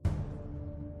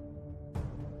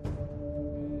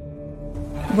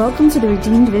Welcome to the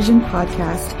Redeemed Vision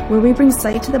podcast, where we bring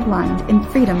sight to the blind and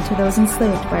freedom to those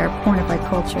enslaved by our pornified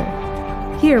culture.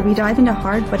 Here, we dive into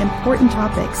hard but important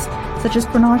topics, such as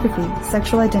pornography,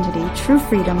 sexual identity, true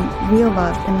freedom, real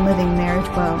love, and living marriage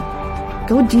well.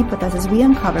 Go deep with us as we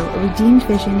uncover what Redeemed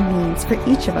Vision means for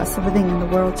each of us living in the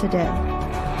world today.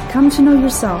 Come to know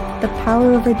yourself, the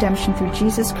power of redemption through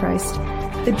Jesus Christ,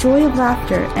 the joy of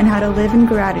laughter, and how to live in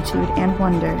gratitude and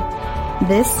wonder.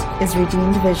 This is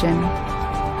Redeemed Vision.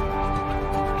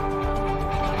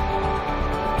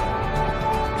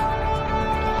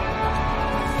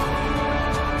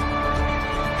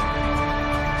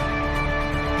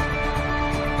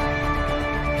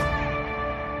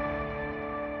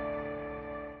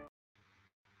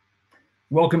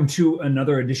 Welcome to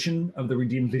another edition of the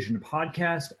Redeemed Vision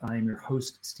podcast. I am your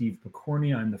host, Steve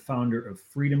Picorni. I'm the founder of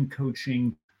Freedom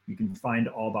Coaching. You can find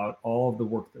all about all of the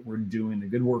work that we're doing, the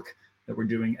good work that we're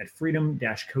doing at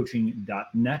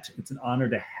freedom-coaching.net. It's an honor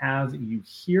to have you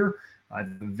here. I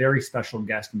have a very special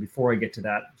guest. And before I get to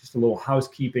that, just a little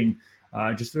housekeeping,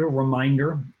 just a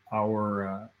reminder,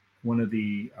 our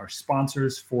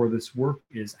sponsors for this work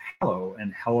is Hallow.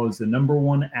 And Hallow is the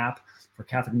 #1 app for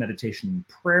Catholic meditation and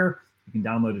prayer. You can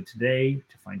download it today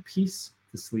to find peace,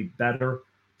 to sleep better,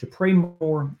 to pray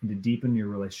more, and to deepen your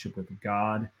relationship with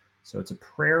God. So it's a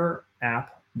prayer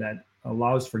app that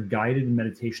allows for guided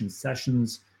meditation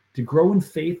sessions to grow in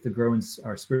faith, to grow in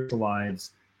our spiritual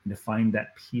lives, and to find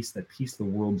that peace the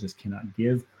world just cannot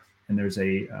give. And there's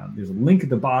a link at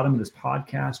the bottom of this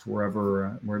podcast,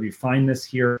 wherever you find this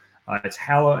here. It's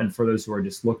Hallow, and for those who are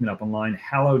just looking it up online,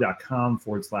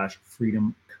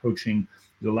 hallow.com/freedom coaching.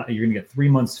 You're going to get 3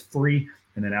 months free.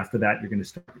 And then after that, you're going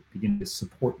to begin to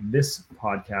support this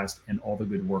podcast and all the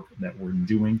good work that we're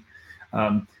doing.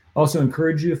 Also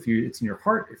encourage you, if it's in your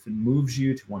heart, if it moves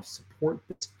you to want to support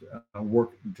this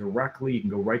work directly, you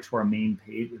can go right to our main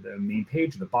page at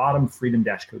the bottom,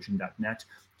 freedom-coaching.net,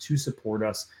 to support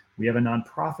us. We have a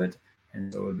nonprofit,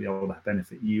 and so it'll be able to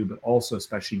benefit you, but also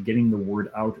especially getting the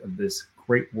word out of this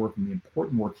great work and the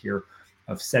important work here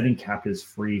of setting captives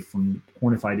free from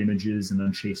pornified images and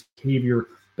unchaste behavior,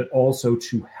 but also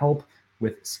to help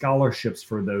with scholarships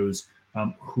for those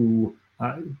who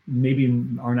maybe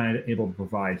are not able to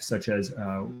provide, such as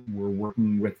we're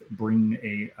working with bringing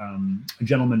a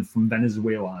gentleman from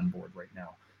Venezuela on board right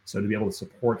now. So to be able to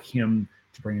support him,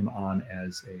 to bring him on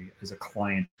as a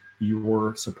client,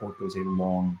 your support goes a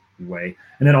long way.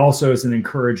 And then also as an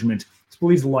encouragement,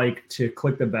 please to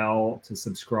click the bell, to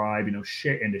subscribe,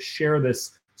 share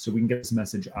this so we can get this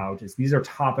message out. As these are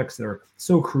topics that are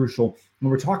so crucial, and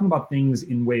we're talking about things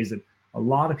in ways that a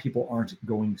lot of people aren't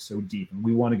going so deep, and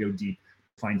we want to go deep,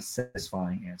 find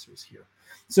satisfying answers here.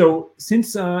 So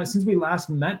since we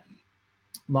last met,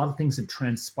 a lot of things have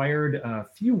transpired. A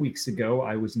few weeks ago,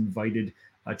 I was invited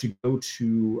to go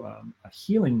to a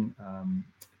healing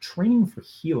training for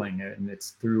healing, and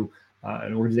it's through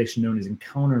an organization known as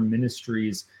Encounter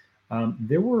Ministries.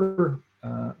 There were,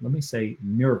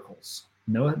 miracles.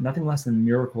 Nothing less than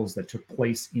miracles that took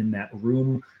place in that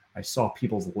room. I saw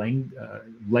people's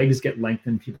legs get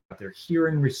lengthened, people got their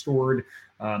hearing restored,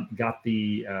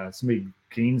 somebody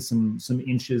gained some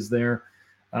inches there.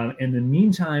 In the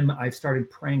meantime, I've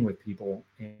started praying with people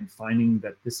and finding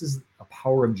that this is a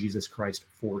power of Jesus Christ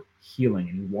for healing,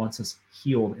 and he wants us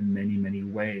healed in many, many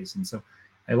ways. And so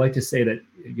I like to say that,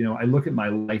 I look at my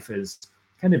life as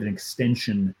kind of an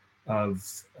extension of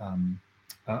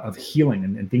healing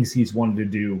and things he's wanted to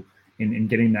do in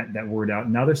getting that word out.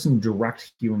 Now there's some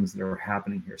direct healings that are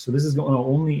happening here. So this is going to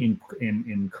only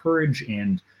encourage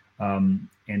and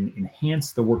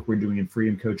enhance the work we're doing in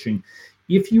Freedom Coaching.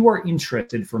 If you are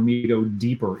interested for me to go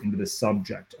deeper into the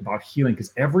subject about healing,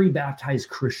 because every baptized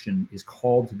Christian is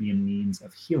called to be a means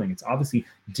of healing. It's obviously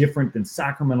different than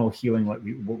sacramental healing, like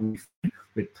what we find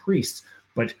with priests,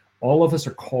 but all of us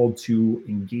are called to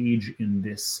engage in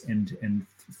this and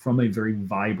from a very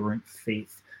vibrant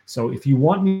faith. So if you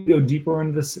want me to go deeper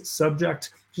into this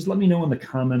subject, just let me know in the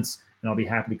comments, and I'll be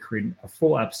happy to create a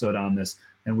full episode on this,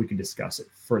 and we can discuss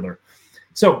it further.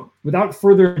 So without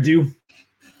further ado,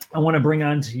 I want to bring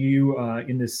on to you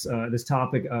in this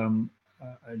topic a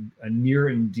near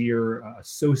and dear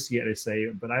associate, I say,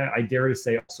 but I dare to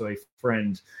say also a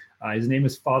friend. His name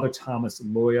is Father Thomas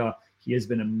Loya. He has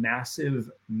been a massive,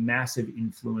 massive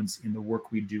influence in the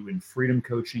work we do in Freedom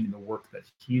Coaching, and the work that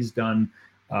he's done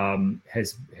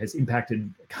has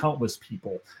impacted countless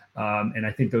people. And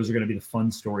I think those are going to be the fun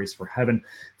stories for heaven.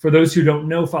 For those who don't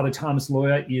know, Father Thomas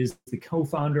Loya is the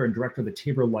co-founder and director of the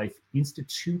Tabor Life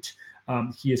Institute.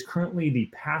 He is currently the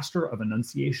pastor of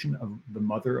Annunciation of the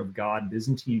Mother of God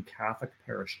Byzantine Catholic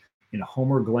Parish in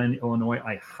Homer Glen, Illinois.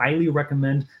 I highly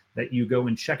recommend that you go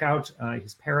and check out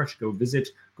his parish, go visit,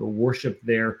 go worship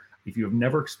there. If you have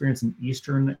never experienced an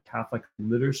Eastern Catholic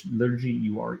liturgy,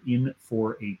 you are in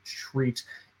for a treat.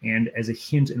 And as a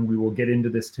hint, and we will get into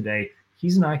this today,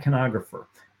 he's an iconographer.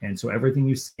 And so everything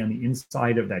you see on the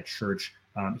inside of that church,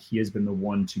 he has been the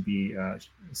one to be,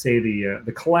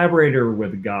 the collaborator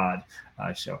with God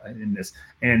in this.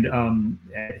 And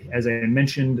as I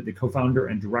mentioned, the co-founder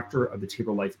and director of the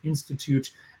Tabor Life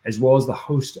Institute, as well as the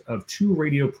host of 2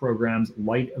 radio programs,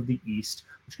 Light of the East,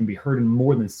 which can be heard in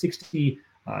more than 60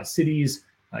 cities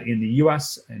in the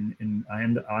U.S. and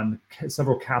on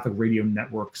several Catholic radio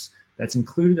networks. That's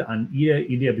included on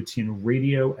Ida Batin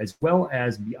Radio, as well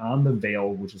as Beyond the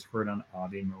Veil, which is heard on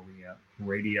Ave Maria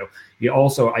Radio. I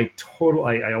also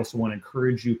want to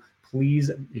encourage you,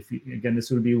 please, this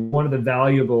would be one of the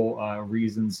valuable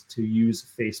reasons to use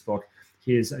Facebook.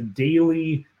 His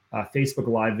daily Facebook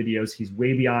Live videos, he's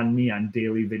way beyond me on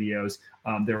daily videos.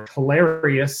 They're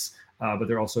hilarious, but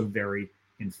they're also very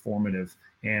informative.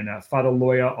 And Father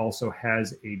Loya also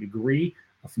has a degree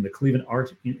from the Cleveland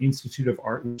Institute of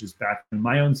Art, which is back in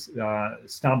my own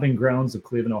stomping grounds of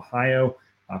Cleveland, Ohio.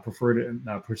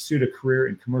 Pursued a career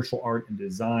in commercial art and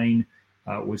design,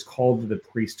 was called to the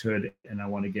priesthood, and I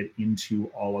want to get into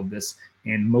all of this.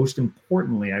 And most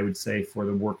importantly, I would say for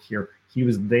the work here, he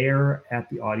was there at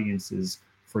the audiences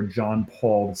for John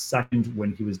Paul II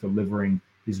when he was delivering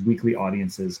his weekly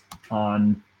audiences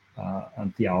on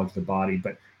theology of the body.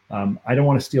 But I don't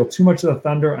want to steal too much of the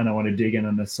thunder, and I want to dig in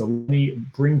on this. So let me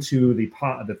bring to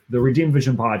the Redeemed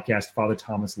Vision podcast, Father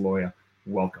Thomas Loya.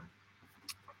 Welcome.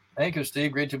 Thank you,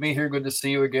 Steve. Great to be here. Good to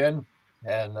see you again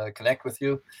and connect with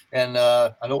you. And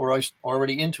I know we're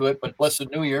already into it, but Blessed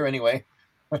New Year anyway.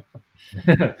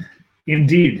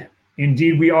 Indeed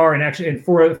we are. And actually, and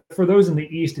for those in the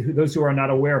East, those who are not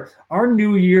aware, our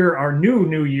new year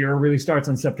really starts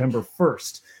on September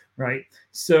 1st, right?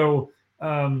 So,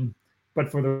 but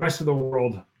for the rest of the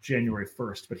world, January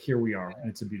 1st. But here we are, and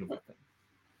it's a beautiful thing.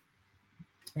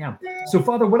 Yeah. So,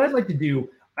 Father, what I'd like to do,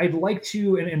 I'd like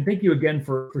to, and thank you again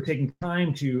for taking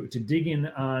time to dig in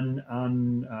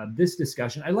on this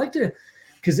discussion. I'd like to,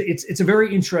 because it's a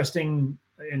very interesting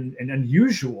and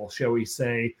unusual, shall we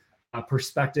say,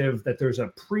 perspective that there's a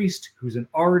priest who's an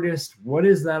artist. What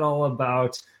is that all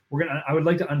about? I would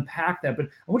like to unpack that, but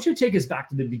I want you to take us back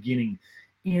to the beginning.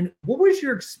 And what was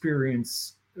your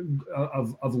experience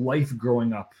of life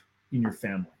growing up in your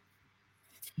family?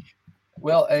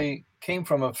 Well, I came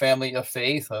from a family of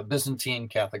faith, a Byzantine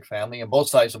Catholic family, and both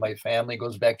sides of my family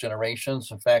goes back generations.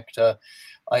 In fact,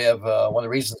 I have one of the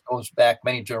reasons it goes back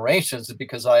many generations is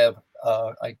because I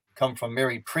come from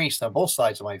married priests on both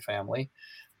sides of my family.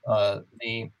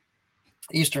 The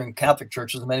Eastern Catholic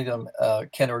churches, many of them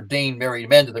can ordain married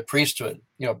men to the priesthood.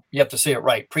 You have to say it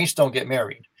right. Priests don't get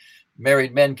married.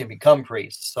 Married men can become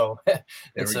priests. So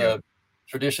it's a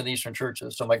tradition of Eastern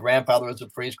churches. So my grandfather was a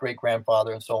priest,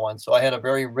 great-grandfather, and so on. So I had a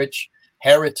very rich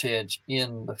heritage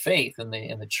in the faith, in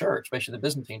the church, especially the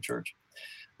Byzantine church.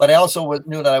 But I also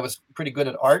knew that I was pretty good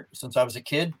at art since I was a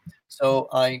kid. So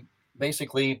I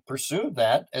basically pursued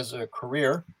that as a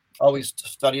career, always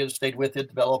studied it, stayed with it,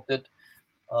 developed it,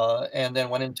 and then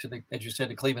went into as you said,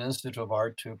 the Cleveland Institute of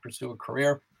Art to pursue a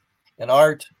career in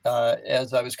art.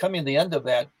 As I was coming to the end of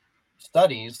those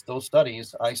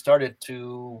studies, I started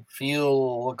to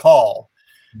feel a call.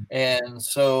 And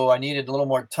so I needed a little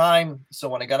more time. So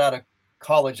when I got out of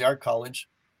college, art college,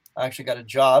 I actually got a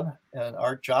job, an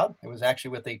art job. It was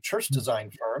actually with a church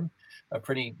design firm, a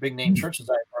pretty big name church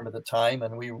design firm at the time.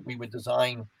 And we would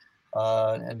design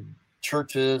and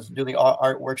churches, do the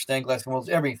artwork, stained glass windows,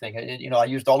 everything. I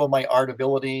used all of my art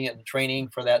ability and training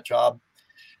for that job.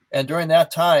 And during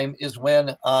that time is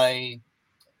when I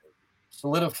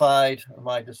solidified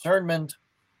my discernment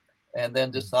and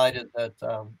then decided that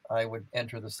I would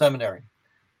enter the seminary.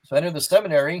 So I entered the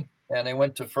seminary, and I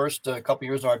went to first a couple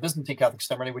years in our Byzantine Catholic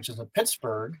Seminary, which is in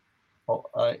Pittsburgh,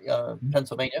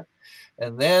 Pennsylvania.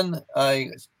 And then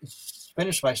I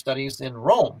finished my studies in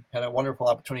Rome. Had a wonderful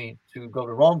opportunity to go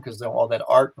to Rome because of all that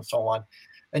art and so on.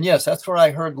 And yes, that's where I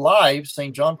heard live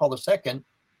St. John Paul II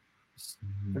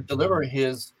deliver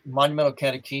his monumental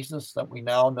catechesis that we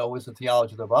now know as the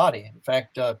theology of the body. In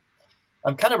fact,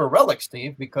 I'm kind of a relic,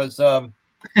 Steve, because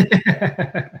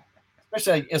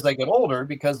especially as I get older,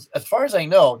 because as far as I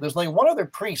know, there's only one other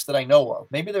priest that I know of.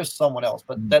 Maybe there's someone else,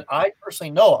 but that I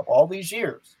personally know of all these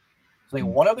years. There's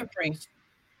only one other priest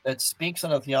that speaks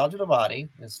on the theology of the body,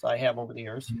 as I have over the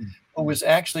years, who was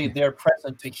actually there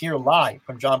present to hear live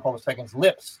from John Paul II's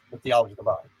lips the theology of the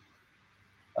body.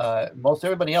 Most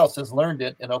everybody else has learned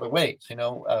it in other ways,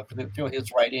 through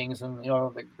his writings and,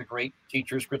 the great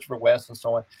teachers, Christopher West and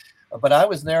so on. But I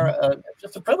was there,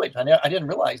 just a privilege. I didn't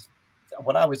realize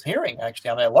what I was hearing,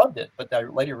 actually. I mean, I loved it, but I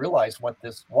later realized what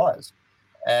this was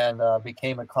and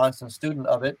became a constant student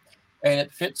of it. And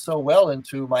it fits so well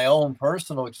into my own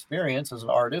personal experience as an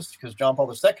artist, because John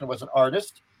Paul II was an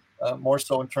artist, more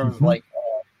so in terms of like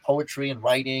poetry and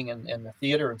writing and the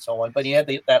theater and so on. But he had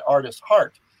that artist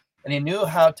heart, and he knew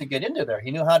how to get into there. He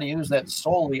knew how to use that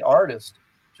soul of the artist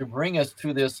to bring us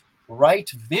to this right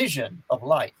vision of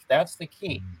life. That's the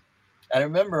key. I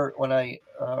remember when I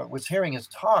was hearing his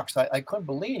talks, I couldn't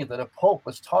believe that a pope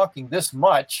was talking this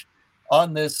much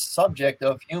on this subject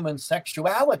of human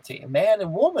sexuality, man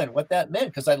and woman, what that meant,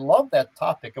 because I love that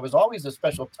topic. It was always a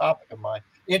special topic of mine,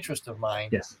 interest of mine.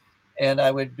 Yes. And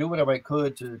I would do whatever I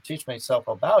could to teach myself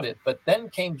about it. But then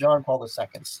came John Paul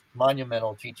II's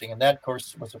monumental teaching. And that, of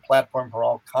course, was a platform for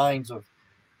all kinds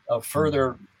of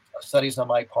further studies on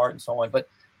my part and so on. But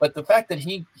the fact that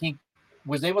he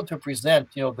was able to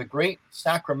present, the great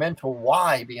sacramental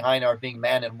why behind our being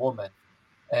man and woman,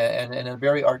 and in a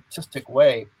very artistic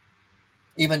way,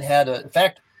 even had in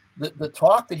fact, the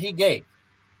talk that he gave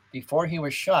before he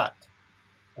was shot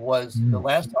was the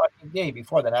last talk he gave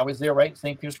before that. I was there right in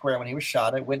St. Peter's Square when he was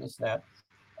shot. I witnessed that.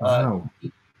 Wow.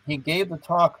 He gave the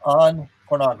talk on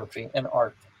pornography and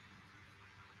art.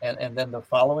 And then the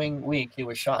following week he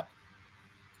was shot.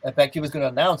 In fact, he was going to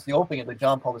announce the opening of the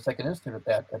John Paul II Institute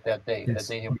at that day. Yes.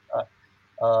 That day he was shot.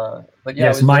 But yeah,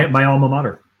 yes, my alma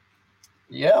mater.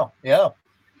 Yeah.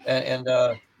 And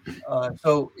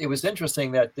so it was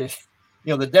interesting that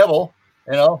the devil,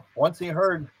 once he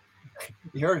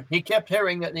kept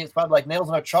hearing that it's probably like nails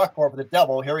on a chalkboard for the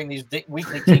devil, hearing these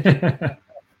weekly teachings.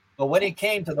 But when he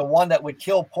came to the one that would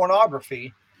kill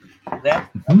pornography,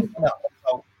 that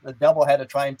so the devil had to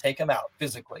try and take him out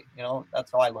physically.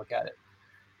 That's how I look at it.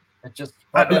 It just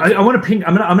I want to ping.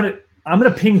 I'm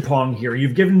gonna ping pong here.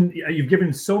 You've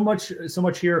given so much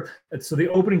here. So the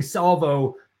opening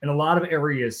salvo in a lot of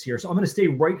areas here. So I'm going to stay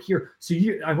right here. So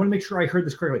I want to make sure I heard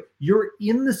this correctly. You're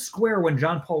in the square when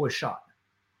John Paul was shot.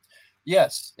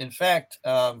 Yes. In fact,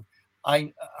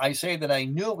 I say that I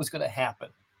knew it was going to happen.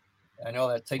 I know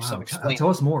that takes some explaining. Tell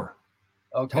us more.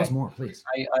 Okay. Tell us more, please.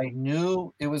 I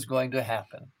knew it was going to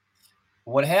happen.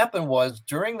 What happened was,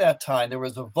 during that time, there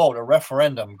was a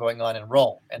referendum going on in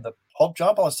Rome, and the Pope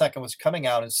John Paul II was coming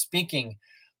out and speaking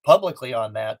publicly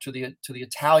on that to the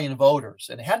Italian voters,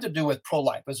 and it had to do with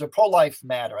pro-life. It was a pro-life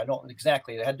matter. I don't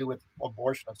exactly. It had to do with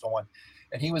abortion and so on.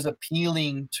 And he was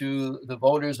appealing to the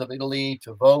voters of Italy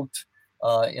to vote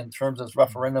in terms of this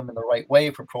referendum in the right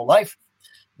way for pro-life.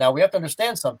 Now, we have to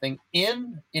understand something.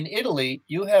 In Italy,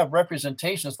 you have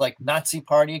representations like Nazi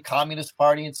Party, Communist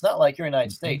Party. It's not like here in the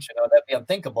United States, that'd be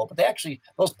unthinkable. But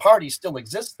those parties still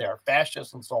exist there,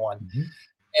 fascists and so on.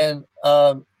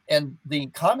 And the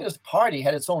Communist Party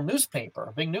had its own newspaper,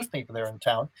 a big newspaper there in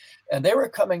town. And they were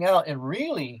coming out and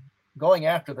really going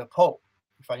after the Pope.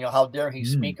 How dare he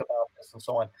speak about this and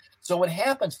so on. So what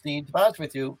happens, Steve, to be honest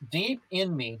with you, deep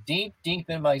in me, deep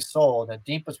in my soul, the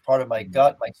deepest part of my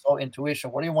gut, my soul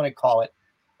intuition, what do you want to call it?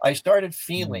 I started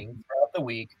feeling throughout the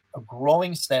week a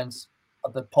growing sense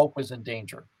of the Pope was in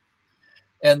danger.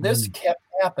 And this kept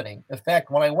happening. In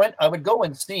fact, when I would go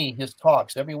and see his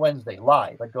talks every Wednesday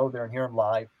live. I'd go there and hear him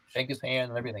live, shake his hand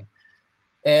and everything.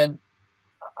 And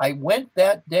I went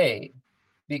that day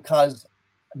because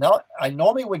now I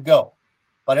normally would go,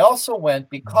 but I also went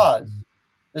because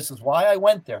this is why I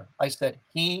went there. I said,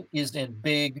 he is in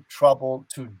big trouble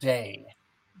today.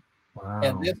 Wow.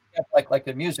 And this kept like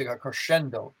the music, a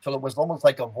crescendo, till it was almost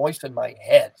like a voice in my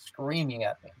head screaming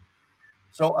at me.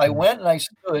 So I went and I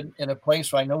stood in a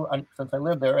place where I know, since I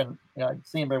lived there and I'd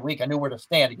see him every week, I knew where to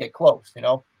stand to get close,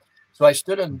 So I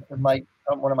stood in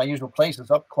one of my usual places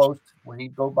up close where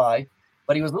he'd go by.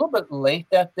 But he was a little bit late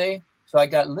that day, so I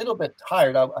got a little bit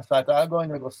tired. So I thought, I'm going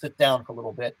to go sit down for a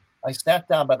little bit. I sat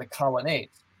down by the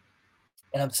colonnades.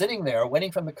 And I'm sitting there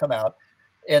waiting for him to come out.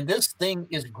 And this thing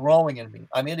is growing in me.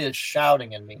 I mean, it is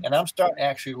shouting in me. And I'm starting to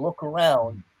actually look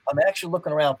around. I'm actually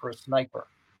looking around for a sniper.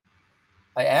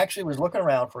 I actually was looking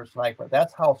around for a sniper.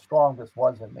 That's how strong this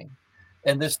was in me.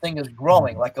 And this thing is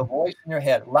growing like a voice in your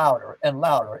head, louder and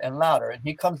louder and louder. And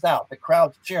he comes out. The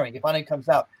crowd's cheering. He finally comes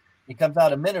out. He comes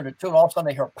out a minute or two, and all of a sudden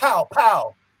they hear pow,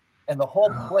 pow. And the whole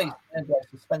place ended like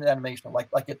suspended animation, like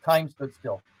at time stood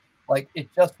still. Like it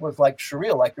just was like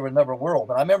surreal, like there was another world.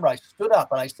 And I remember I stood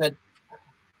up and I said,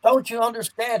 don't you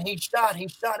understand? He shot.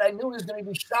 I knew he was going to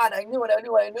be shot. I knew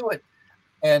it.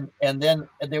 And then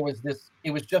there was this,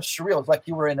 it was just surreal. It's like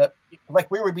you were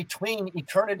like we were between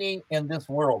eternity and this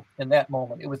world in that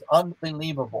moment. It was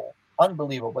unbelievable.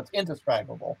 It's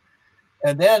indescribable.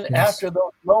 And then after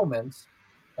those moments,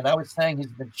 and I was saying, he's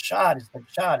been shot. It's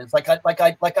like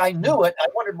I knew it. I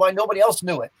wondered why nobody else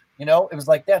knew it. You know, it was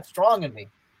like that strong in me.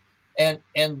 And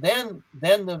then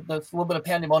the little bit of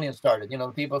pandemonium started. You know,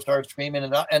 the people started screaming,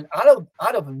 and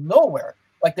out of nowhere,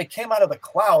 like they came out of the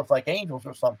clouds like angels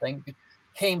or something,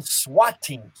 came SWAT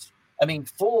teams. I mean,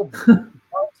 full.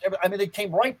 I mean, they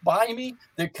came right by me.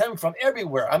 They came from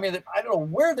everywhere. I mean, I don't know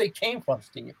where they came from,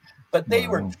 Steve, but they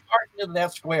were charging into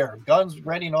that square, guns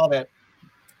ready and all that.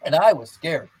 And I was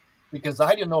scared because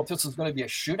I didn't know if this was going to be a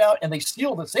shootout. And they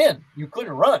sealed us in. You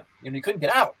couldn't run. You couldn't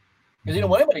get out because you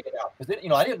didn't want anybody to get out. Because I didn't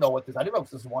know I didn't know if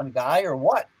this was one guy or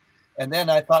what. And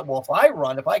then I thought, well,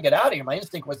 if I get out of here, my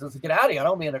instinct was to get out of here. I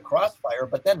don't be in a crossfire.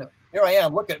 But then here I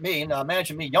am. Look at me. Now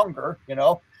imagine me younger,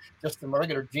 just in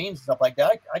regular jeans and stuff like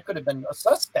that. I could have been a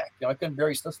suspect. I could have been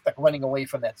very suspect running away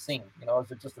from that scene. As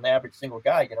just an average single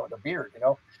guy, with a beard.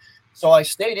 So I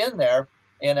stayed in there,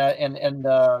 and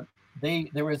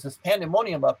there was this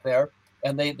pandemonium up there,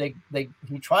 and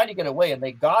he tried to get away, and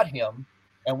they got him.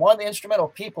 And one of the instrumental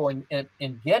people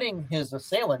in getting his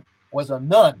assailant was a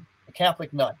nun, a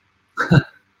Catholic nun.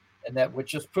 And that,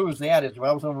 which just proves the adage, when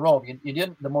I was in Rome, you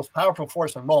didn't, the most powerful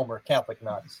force in Rome were Catholic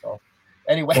nuns. So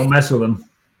anyway, don't mess with them.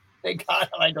 They got him.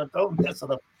 I don't mess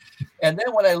with them. And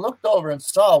then when I looked over and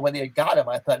saw when they had got him,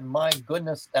 I thought, my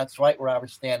goodness, that's right where I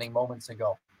was standing moments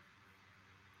ago.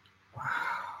 Wow.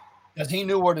 Because he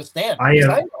knew where to stand.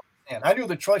 I knew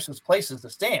the choicest places to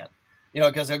stand.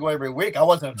 Because I go every week. I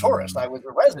wasn't a tourist. I was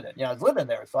a resident. I was living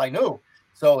there, so I knew.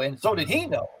 So did he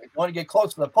know. If you want to get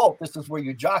close to the Pope, this is where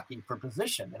you jockey for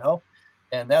position,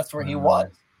 and that's where he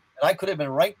was. And I could have been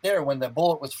right there when the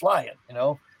bullet was flying,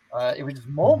 It was just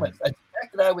moments. The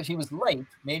fact that he was late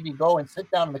made me go and sit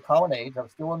down in the colonnade. I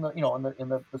was still in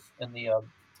the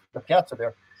piazza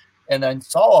there, and I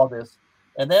saw all this.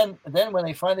 And then when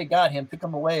they finally got him, took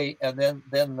him away, and then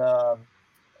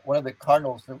one of the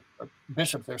cardinals,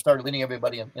 bishops there, started leading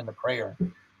everybody in the prayer.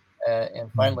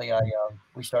 And finally,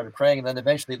 we started praying, and then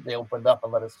eventually they opened up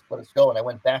and let us go. And I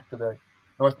went back to the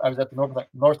North. I was at the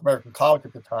North American College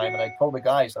at the time, and I told the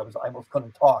guys I almost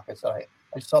couldn't talk. I said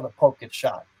I saw the Pope get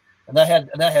shot, and I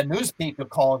had news people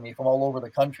calling me from all over the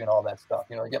country and all that stuff,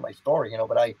 to get my story,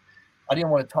 But I didn't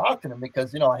want to talk to them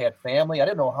because I had family. I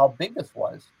didn't know how big this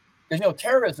was. Because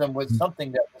terrorism was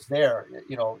something that was there.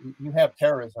 You have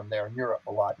terrorism there in Europe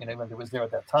a lot. When it was there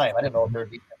at that time, I didn't know if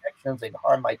there'd be connections. They'd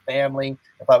harm my family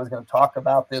if I was going to talk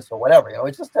about this or whatever.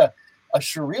 It's just a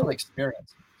surreal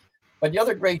experience. But the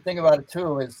other great thing about it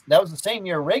too is that was the same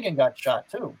year Reagan got shot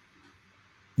too.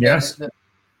 Yes. The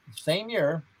same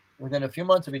year, within a few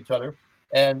months of each other,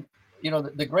 and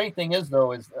the great thing is,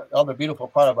 though, is the other beautiful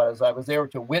part about it is I was there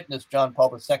to witness John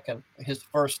Paul II, his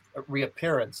first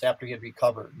reappearance after he had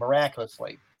recovered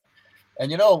miraculously.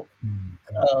 And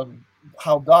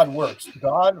how God works.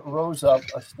 God rose up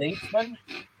a statesman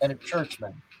and a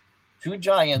churchman, two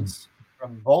giants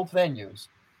from both venues,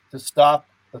 to stop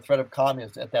the threat of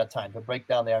communism at that time, to break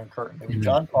down the Iron Curtain. It was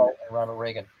John Paul and Ronald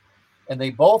Reagan. And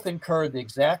they both incurred the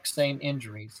exact same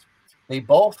injuries. They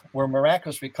both were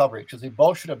miraculous recovery because they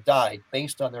both should have died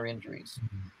based on their injuries.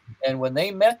 And when they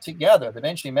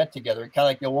eventually met together, kind of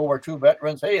like the World War II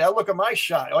veterans, hey, look at my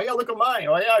shot. Oh, yeah, look at mine.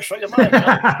 Oh, yeah, I'll show you mine.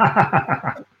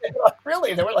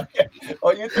 Really? They were like,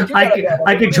 oh, you think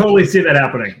I can totally see that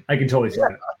happening. I can totally see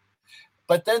that.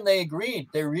 But then they agreed.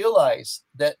 They realized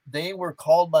that they were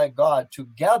called by God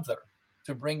together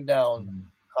to bring down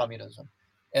communism.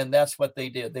 And that's what they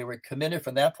did. They were committed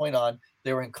from that point on.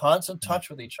 They were in constant touch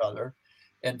with each other.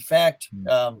 In fact,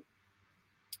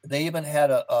 they even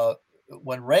had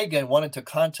when Reagan wanted to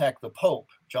contact the Pope,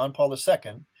 John Paul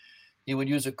II, he would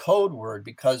use a code word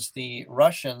because the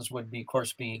Russians would be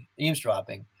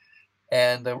eavesdropping.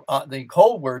 And the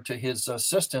code word to his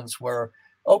assistants were,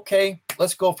 okay,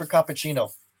 let's go for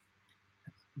cappuccino.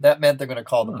 That meant they're going to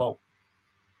call the Pope.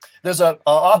 There's an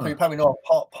author, you probably know,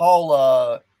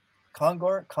 Paul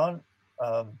Kongor.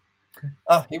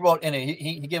 He wrote in it.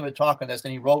 He gave a talk on this,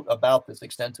 and he wrote about this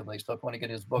extensively. So if you want to get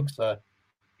his books, you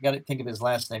got to think of his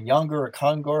last name, Younger or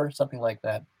Kongor, something like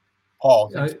that.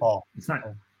 Paul. It's Paul. It's not.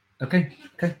 Okay.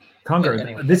 Kongor. Yeah,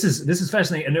 anyway. This is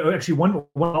fascinating. And actually, one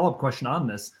follow-up question on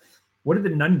this: what did the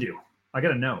nun do? I got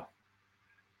to know.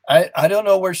 I don't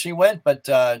know where she went, but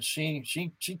she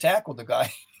tackled the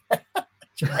guy.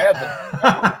 She grabbed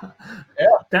him.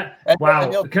 Yeah. Wow.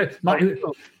 Go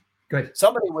ahead.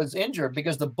 Somebody was injured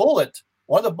because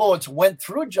one of the bullets went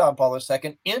through John Paul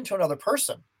II into another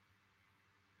person.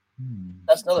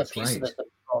 That's another That's piece of right. it that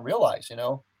you don't realize, you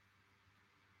know.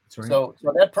 That's right. So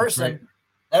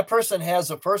that person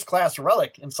has a first-class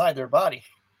relic inside their body.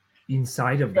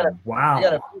 Inside of them. Wow. They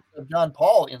got a piece of John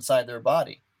Paul inside their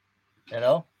body, you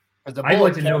know. I'd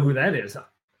like to know who that is.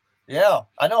 Yeah,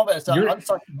 I know, but it's an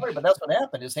unsung story. But that's what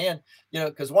happened. His hand, you know,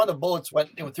 because one of the bullets went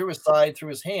through his side, through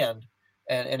his hand,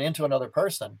 and into another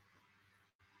person,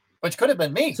 which could have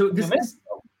been me. So this is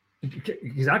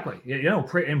exactly, you know,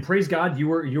 praise God, you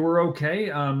were okay.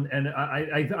 And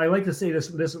I like to say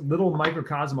this little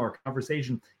microcosm of our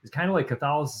conversation is kind of like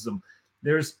Catholicism.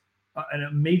 There's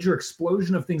a major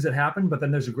explosion of things that happen, but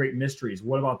then there's a great mysteries.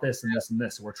 What about this and this and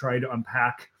this? We're trying to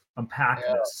unpack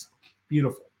this.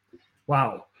 Beautiful.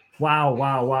 Wow.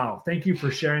 Thank you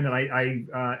for sharing that.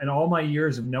 I in all my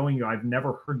years of knowing you, I've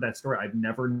never heard that story. I've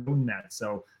never known that.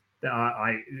 So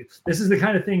this is the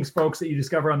kind of things, folks, that you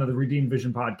discover on the Redeemed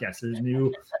Vision podcast. There's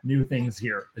new things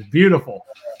here. It's beautiful.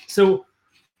 So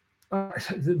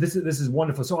this is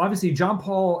wonderful. So obviously, John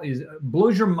Paul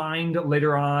blows your mind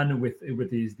later on with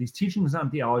these teachings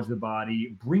on theology of the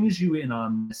body, brings you in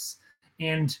on this,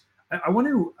 and I want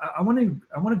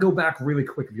to go back really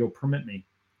quick, if you'll permit me,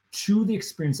 to the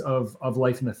experience of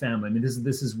life in the family. I mean,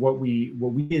 this is what we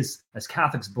as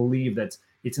Catholics believe, that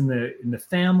it's in the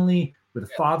family, with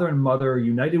a father and mother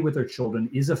united with their children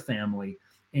is a family,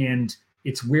 and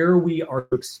it's where we are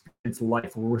to experience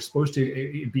life, where we're supposed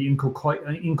to be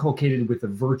inculcated with the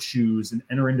virtues and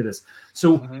enter into this.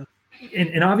 So,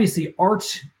 and obviously,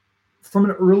 art from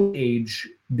an early age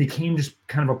became just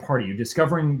kind of a part of you,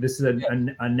 discovering this is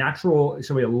a natural,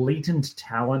 so a latent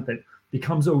talent that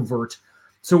becomes overt.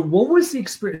 So what was the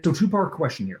experience? So two-part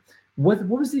question here. What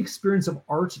was the experience of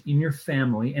art in your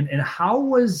family, and how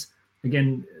was,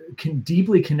 again,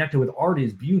 deeply connected with art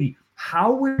is beauty.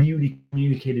 How was beauty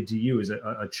communicated to you as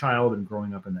a child and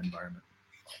growing up in that environment?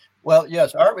 Well,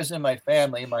 yes, art was in my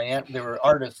family. My aunt, there were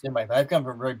artists in my family. I've come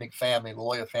from a very big family. The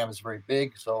Loya family is very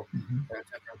big, so there are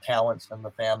different talents in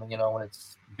the family. You know, when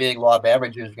it's big, law of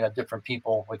averages, you got different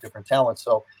people with different talents.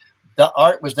 So the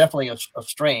art was definitely a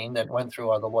strain that went through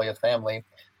the Loya family.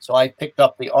 So I picked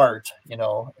up the art, you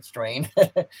know, strain,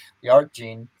 the art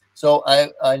gene. So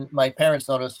my parents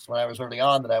noticed when I was early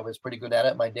on that I was pretty good at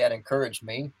it. My dad encouraged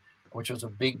me, which was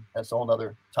that's a whole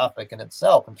other topic in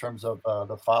itself in terms of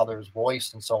the father's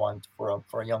voice and so on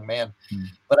for a young man.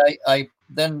 But I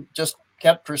then just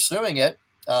kept pursuing it,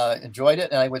 enjoyed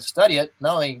it, and I would study it,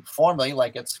 not only formally,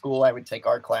 like at school, I would take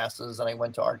art classes, and I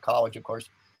went to art college, of course.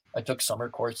 I took summer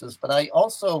courses, but I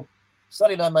also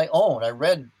studied on my own. I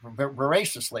read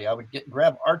voraciously. I would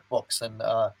grab art books and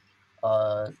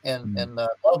loved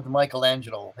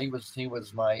Michelangelo. He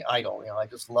was my idol. You know, I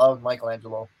just loved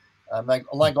Michelangelo.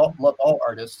 Loved all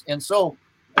artists. And so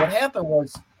what happened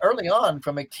was, early on,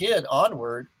 from a kid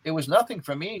onward, it was nothing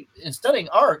for me. And studying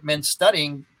art meant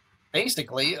studying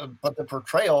basically but the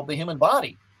portrayal of the human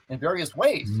body in various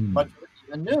ways, much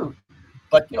even nude.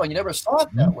 But you know, you never saw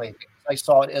it that way. I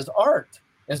saw it as art,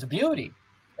 as beauty,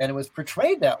 and it was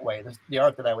portrayed that way. The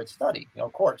art that I would study, you know,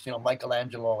 of course, you know,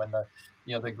 Michelangelo and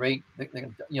the great, Da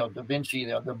Vinci,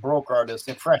 the Baroque artists,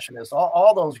 the Impressionists,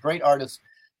 all those great artists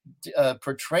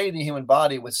portray the human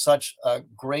body with such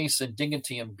grace and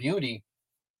dignity and beauty.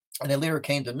 And I later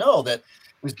came to know that it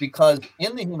was because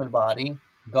in the human body,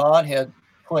 God had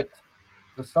put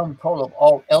the sum total of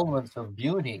all elements of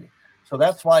beauty. So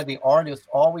that's why the artists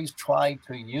always try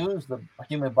to use the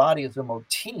human body as a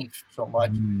motif so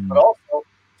much, but also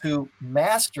to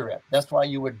master it. That's why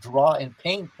you would draw and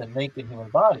paint the naked human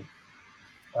body,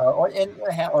 or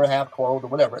half clothed or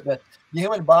whatever. That the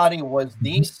human body was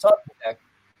the subject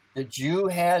that you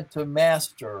had to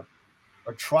master,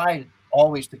 or try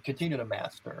always to continue to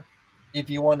master, if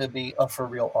you want to be a for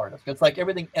real artist. It's like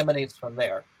everything emanates from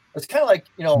there. It's kind of like,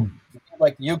 you know,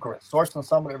 like the Eucharist, source and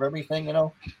summit of everything, you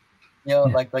know.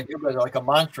 Like Eucharist, like a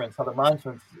monstrance, how the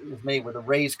monstrance is made, where the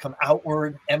rays come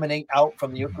outward, emanate out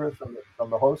from the Eucharist, from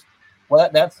the host. Well,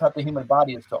 that's how the human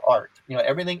body is to art. You know,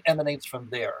 everything emanates from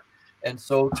there. And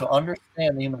so to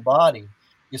understand the human body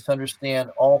is to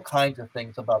understand all kinds of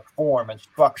things about form and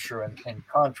structure and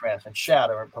contrast and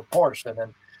shadow and proportion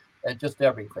and just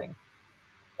everything.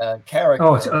 Character.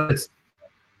 Oh, it's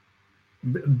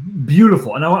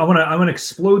beautiful. And I want to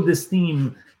explode this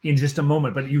theme in just a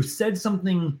moment. But you said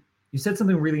something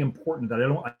really important that I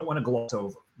don't want to gloss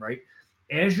over. Right,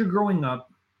 as you're growing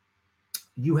up,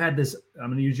 you had this. I'm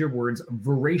going to use your words,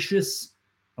 voracious.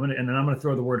 And then I'm going to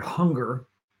throw the word hunger.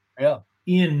 Yeah.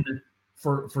 In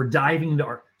for diving into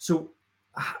art. So,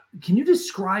 can you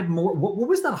describe more? What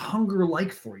was that hunger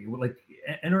like for you? Like,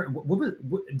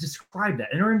 describe that.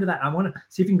 Enter into that. I want to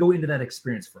see if you can go into that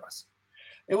experience for us.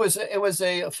 It was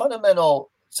a fundamental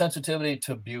sensitivity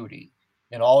to beauty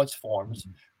in all its forms,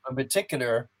 in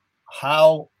particular,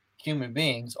 how human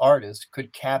beings, artists,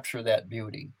 could capture that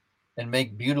beauty and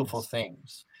make beautiful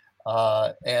things.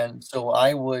 And so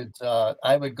I would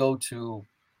go to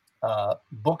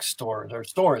bookstores or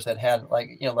stores that had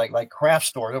like craft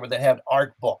stores over that had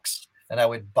art books, and I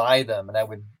would buy them and I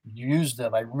would use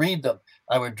them. I read them.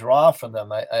 I would draw from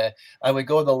them. I would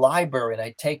go to the library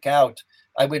and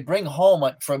I would bring home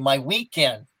for my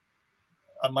weekend.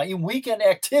 My weekend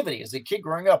activity as a kid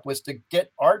growing up was to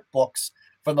get art books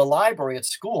from the library at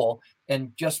school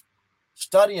and just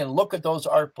study and look at those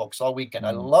art books all weekend.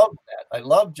 I loved that. I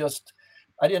loved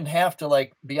I didn't have to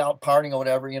like be out partying or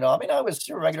whatever, I mean, I was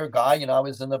a regular guy, I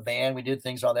was in the band, we did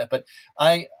things, all that, but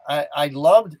I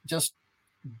loved just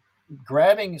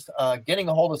grabbing, getting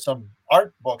a hold of some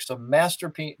art books, some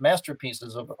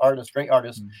masterpieces of artists, great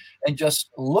artists, and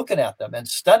just looking at them and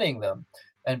studying them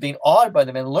and being awed by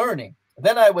them and learning.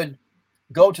 Then I would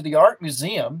go to the art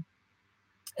museum,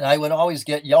 and I would always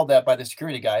get yelled at by the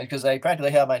security guy because I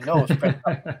practically had my nose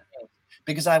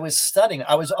because I was studying.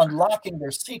 I was unlocking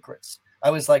their secrets.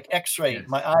 I was like X-ray. Yes.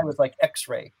 My eye was like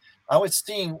X-ray. I was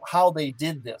seeing how they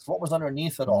did this, what was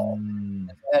underneath it all.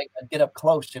 I'd get up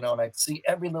close, and I'd see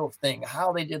every little thing,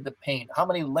 how they did the paint, how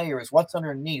many layers, what's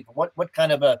underneath, what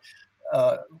kind of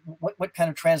what kind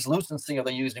of translucency are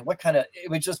they using,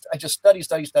 I just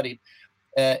studied.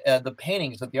 The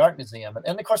paintings at the art museum,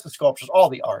 and of course the sculptures, all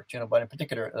the art, but in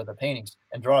particular the paintings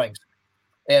and drawings.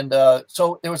 And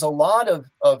so there was a lot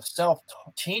of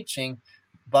self-teaching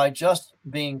by just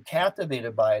being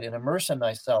captivated by it and immersing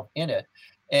myself in it.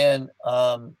 And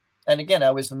again,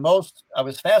 I was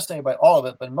fascinated by all of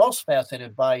it, but most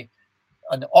fascinated by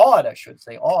awed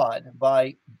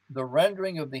by the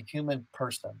rendering of the human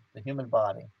person, the human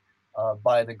body,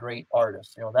 by the great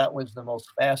artists. That was the most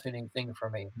fascinating thing for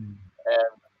me.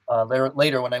 And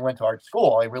later, when I went to art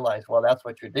school, I realized, well, that's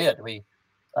what you did.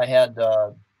 I had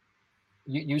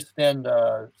you spend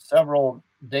several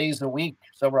days a week,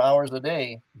 several hours a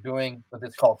day doing what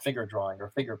is called figure drawing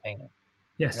or figure painting.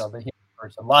 Yes. The human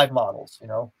person, live models.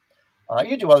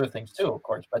 You do other things too, of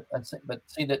course, but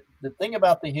see that the thing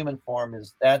about the human form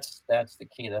is that's the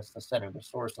key, that's the center, the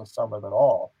source and sum of it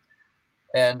all.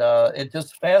 And it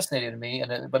just fascinated me,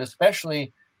 but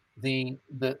especially the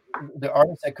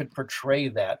artists that could portray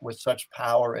that with such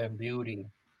power and beauty.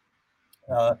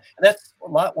 And that's a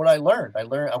lot what I learned. I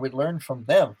would learn from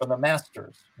them, from the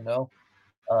masters.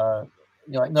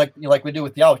 Like we do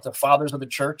with the fathers of the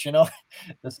church.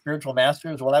 The spiritual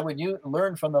masters. Well, I would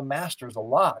learn from the masters a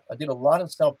lot. I did a lot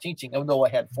of self-teaching, even though I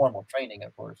had formal training,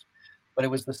 of course. But it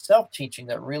was the self-teaching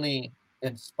that really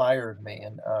inspired me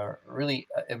and really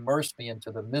immersed me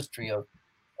into the mystery of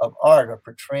art, of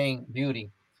portraying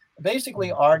beauty.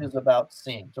 Basically, art is about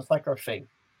seeing, just like our faith.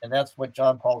 And that's what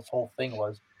John Paul's whole thing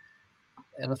was.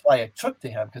 And that's why I took to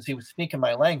him, because he was speaking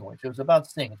my language. It was about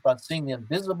seeing. It's about seeing the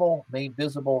invisible made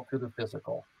visible through the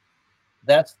physical.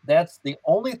 That's the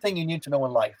only thing you need to know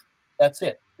in life. That's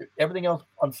it. Everything else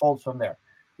unfolds from there.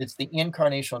 It's the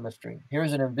incarnational mystery.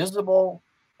 Here's an invisible,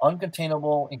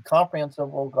 uncontainable,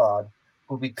 incomprehensible God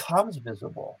who becomes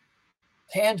visible,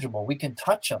 tangible. We can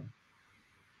touch him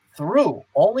through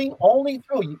only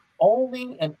through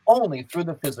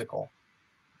the physical.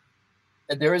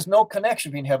 There is no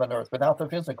connection between heaven and earth without the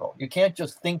physical. You can't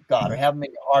just think God or have him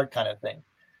in your heart kind of thing,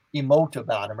 emote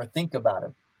about him or think about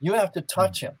him. You have to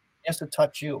touch him. He has to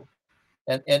touch you.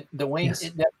 And the way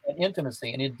that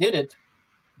intimacy, and it did it,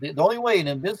 the only way an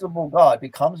invisible God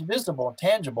becomes visible and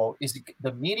tangible is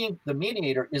the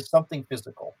mediator is something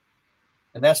physical.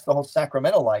 And that's the whole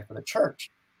sacramental life of the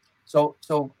church. So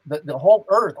the whole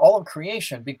earth, all of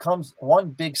creation becomes one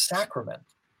big sacrament.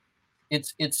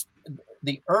 It's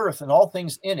the earth and all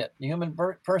things in it, the human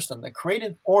person, the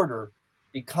created order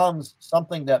becomes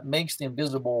something that makes the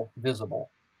invisible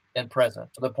visible and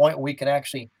present to the point where we can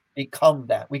actually become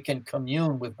that. We can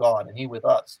commune with God and he with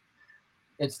us.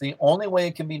 It's the only way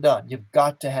it can be done. You've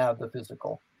got to have the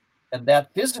physical. And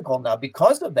that physical now,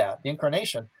 because of that, the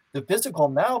incarnation, the physical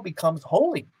now becomes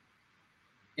holy,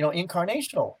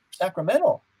 incarnational,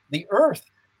 sacramental. The earth,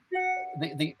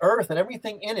 the earth and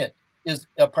everything in it is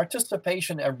a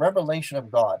participation and revelation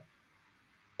of God.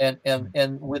 And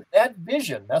with that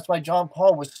vision, that's why John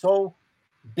Paul was so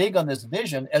big on this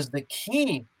vision as the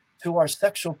key to our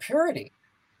sexual purity.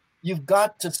 You've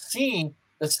got to see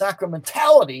the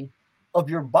sacramentality of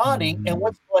your body and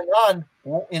what's going on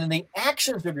in the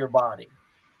actions of your body.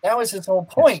 That was his whole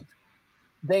point.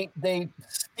 They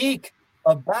speak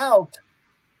about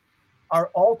our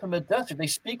ultimate destiny. They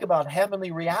speak about heavenly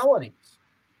realities.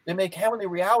 They make heavenly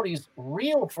realities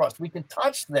real for us. We can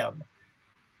touch them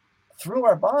through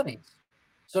our bodies.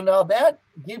 So now that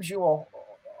gives you a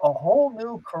whole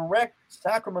new correct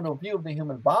sacramental view of the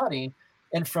human body.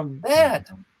 And from that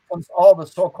comes all the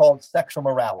so-called sexual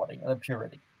morality and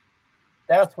impurity.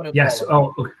 That's what it's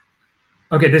all about.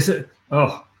 Oh, okay. This is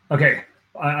okay.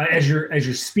 As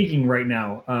you're speaking right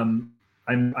now, I'm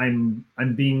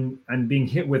being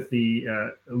hit with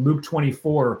the Luke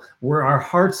 24, where our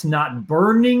heart's not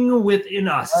burning within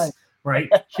us, right?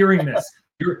 Hearing this,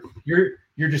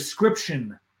 your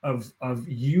description of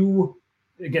you,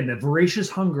 again, the voracious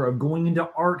hunger of going into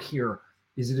art here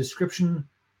is a description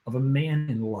of a man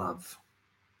in love.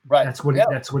 Right. That's what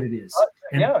that's what it is.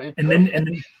 And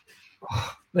then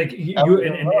like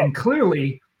and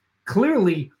clearly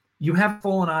you have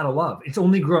fallen out of love. It's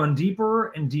only grown deeper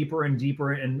and deeper and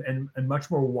deeper and much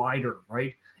more wider,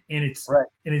 right? And it's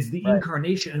the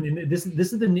incarnation. I mean, this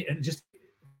is the, just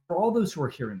for all those who are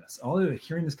hearing this, all who are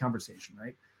hearing this conversation,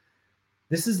 right?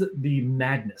 This is the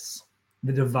madness,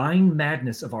 the divine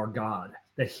madness of our God.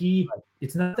 That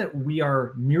it's not that we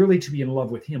are merely to be in love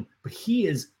with him, but he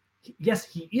is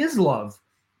love,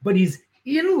 but he's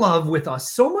in love with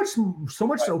us so much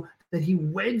so that he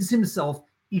weds himself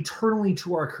eternally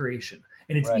to our creation.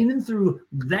 And it's in and through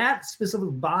that specific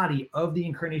body of the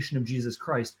incarnation of Jesus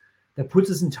Christ that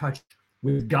puts us in touch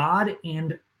with God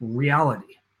and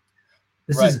reality.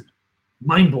 This is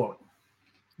mind-blowing.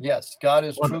 Yes, God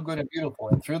is true, good, and beautiful.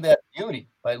 And through that beauty,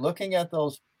 by looking at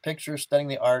those pictures, studying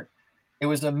the art, it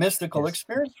was a mystical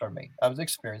experience for me. I was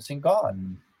experiencing God.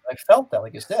 I felt that,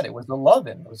 like you said, it was a love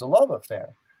affair.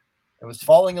 It was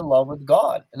falling in love with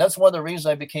God. And that's one of the reasons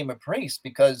I became a priest,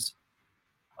 because,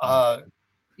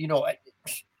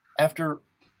 after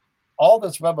all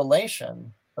this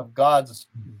revelation of God's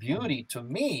beauty to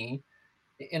me,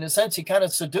 in a sense, he kind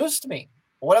of seduced me.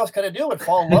 What else could I do but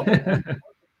fall in love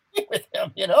with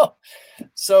him,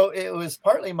 So it was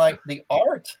partly the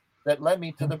art that led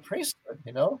me to the priesthood,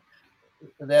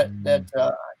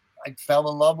 that I fell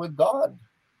in love with God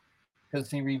because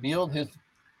he revealed his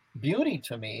beauty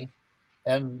to me.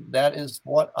 And that is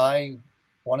what I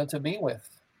wanted to be with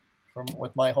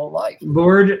my whole life.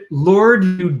 Lord,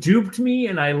 you duped me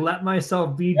and I let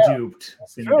myself be duped,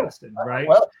 St. Augustine, right?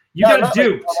 Well, you got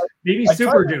duped, maybe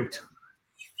super duped.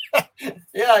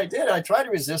 Yeah, I did. I tried to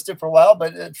resist it for a while,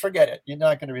 but forget it. You're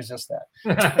not going to resist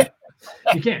that.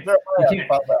 You can't.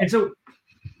 And so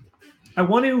I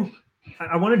want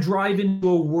to drive into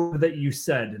a word that you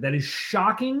said that is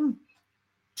shocking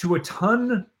to a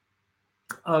ton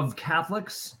of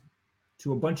Catholics,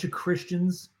 to a bunch of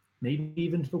Christians, maybe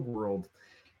even to the world.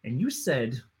 And you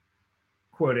said,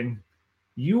 quoting,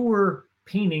 you were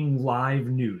painting live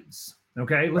nudes.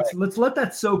 Okay, let's let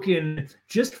that soak in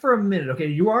just for a minute. Okay,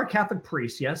 you are a Catholic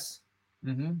priest, yes?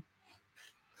 Mm-hmm.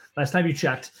 Last time you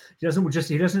checked, he doesn't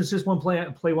just want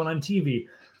to play one on TV.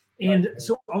 And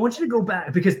so I want you to go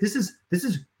back, because this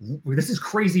is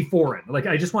crazy foreign. Like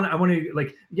I want to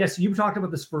like, yes, you've talked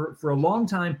about this for a long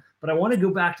time, but I want to go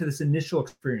back to this initial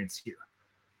experience here.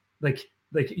 Like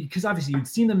because obviously you'd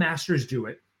seen the masters do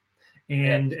it.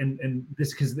 And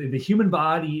this, because the human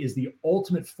body is the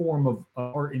ultimate form of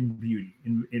art and beauty,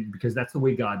 and because that's the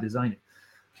way God designed it.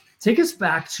 Take us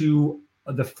back to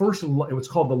the first, what's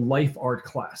called the life art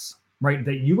class, right?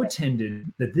 That you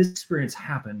attended, that this experience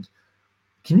happened.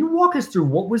 Can you walk us through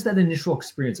what was that initial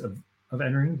experience of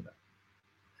entering into that?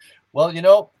 Well,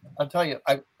 I'll tell you,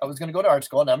 I was going to go to art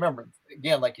school, and I remember,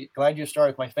 again, glad you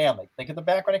started with my family. Think of the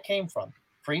background it came from.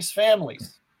 Priest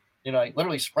families. I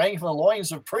literally sprang from the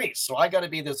loins of priests. So I got to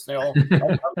be this,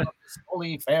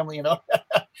 holy family,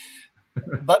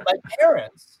 But my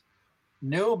parents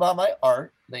knew about my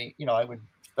art. They, I would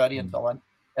study and so on.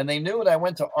 And they knew that I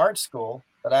went to art school,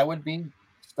 that I would be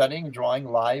studying and drawing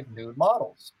live nude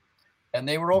models. And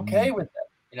they were okay with that,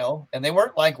 and they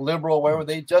weren't like liberal, where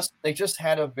they just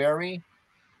had a very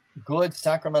good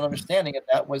sacramental understanding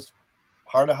that was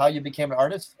part of how you became an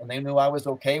artist, and they knew I was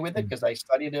okay with it because I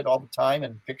studied it all the time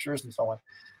and pictures and so on.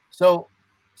 So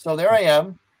there I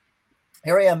am.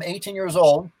 Here I am, 18 years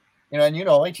old, and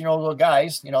 18-year-old little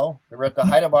guys, we're at the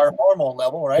height of our hormone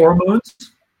level, right? Hormones.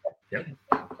 Yep.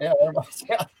 Yeah, hormones.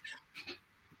 Yeah.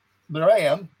 There I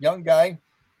am, young guy,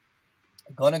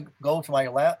 going to go to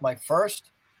my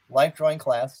first life drawing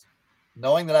class,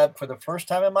 knowing that for the first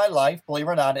time in my life, believe it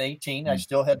or not, at 18, I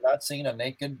still had not seen a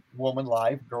naked woman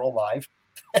girl live.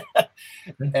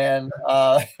 And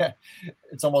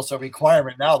it's almost a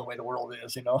requirement now, the way the world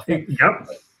is,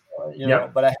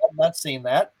 Yep. But I had not seen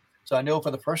that. So I knew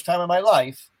for the first time in my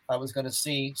life, I was going to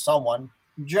see someone,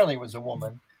 generally was a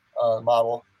woman,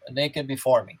 model, naked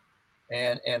before me.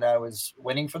 And I was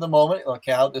waiting for the moment.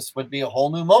 Okay, how this would be a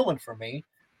whole new moment for me.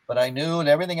 But I knew, and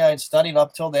everything I had studied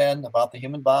up till then about the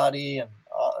human body and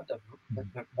the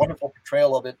wonderful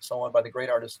portrayal of it, so on, by the great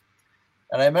artist.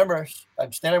 And I remember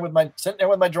I'm sitting there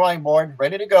with my drawing board,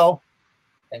 ready to go.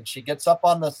 And she gets up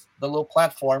on the little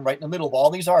platform right in the middle of all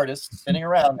these artists sitting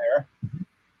around there.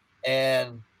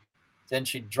 And then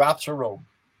she drops her robe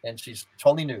and she's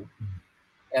totally nude.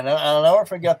 And I'll never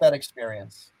forget that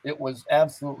experience. It was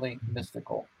absolutely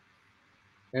mystical.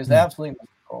 It was absolutely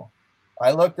mystical.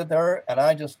 I looked at her and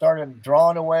I just started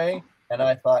drawing away. And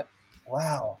I thought,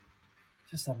 wow,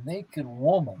 just a naked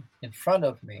woman in front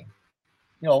of me.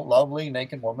 You know, lovely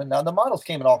naked woman. Now, the models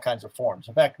came in all kinds of forms.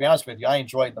 In fact, to be honest with you, I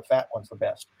enjoyed the fat ones the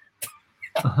best.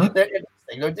 They're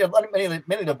interesting.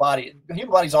 Many of the body, the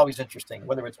human body is always interesting,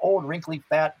 whether it's old, wrinkly,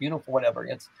 fat, beautiful, whatever.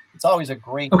 It's always a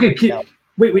great. Okay,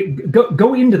 wait,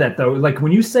 go into that though. Like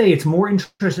when you say it's more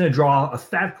interesting to draw a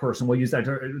fat person, we'll use that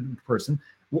person.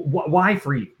 Why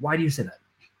for you? Why do you say that?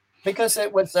 Because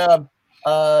it was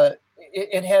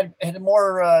it had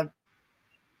more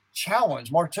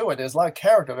challenge, more to it. There's a lot of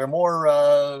character. There are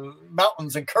more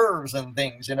mountains and curves and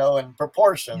things, you know, and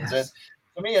proportions. Yes. And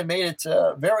to me, it made it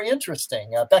very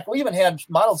interesting. In fact, we even had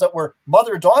models that were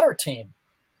mother-daughter team.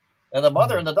 And the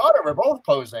mother and the daughter were both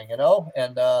posing, you know,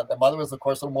 and the mother was, of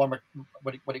course, a little more,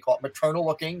 what do you call it, maternal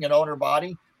looking, you know, in her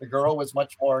body. The girl was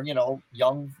much more, you know,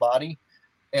 young body.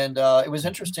 And it was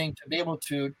interesting to be able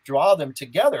to draw them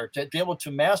together, to be able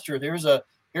to master. Here's a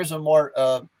more,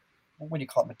 what do you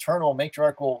call it, maternal,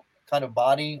 matriarchal kind of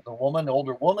body, the woman, the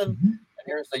older woman. And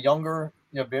here's the younger,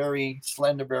 you know, very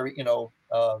slender, very, you know,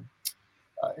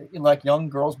 like young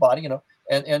girl's body, you know.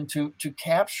 And to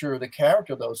capture the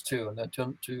character of those two, and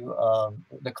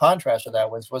the contrast of that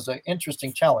was an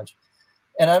interesting challenge.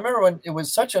 And I remember when it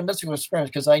was such a mystical experience,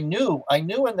 because I knew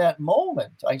in that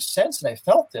moment, I sensed and I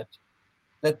felt it,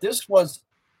 that this was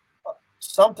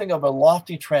something of a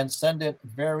lofty, transcendent,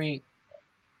 very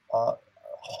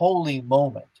holy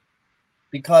moment.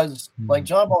 Because like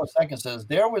John Paul II says,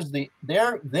 there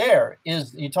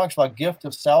is, he talks about gift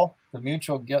of self, the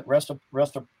mutual gift,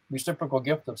 reciprocal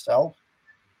gift of self.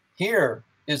 Here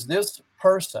is this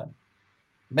person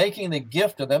making the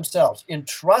gift of themselves,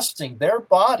 entrusting their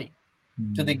body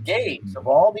to the gaze of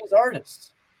all these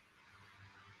artists.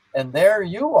 And there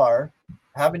you are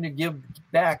having to give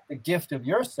back the gift of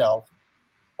yourself,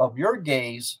 of your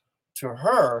gaze to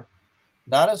her,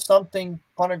 not as something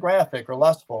pornographic or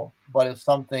lustful, but as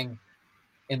something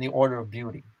in the order of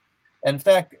beauty. In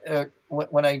fact,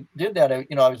 when I did that, I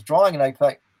was drawing and I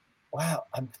thought, wow,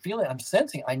 I'm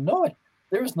sensing, I know it.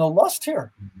 There is no lust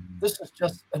here. This is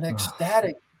just an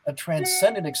ecstatic, a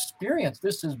transcendent experience.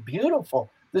 This is beautiful.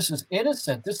 This is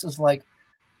innocent. This is like,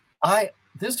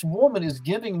 this woman is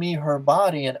giving me her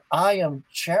body, and I am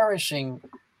cherishing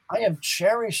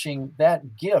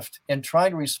that gift and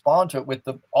trying to respond to it with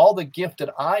all the gift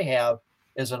that I have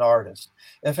as an artist.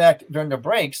 In fact, during the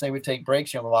breaks, they would take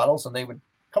breaks, the models, and they would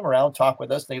come around, talk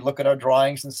with us. They look at our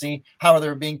drawings and see how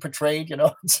they're being portrayed, and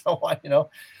so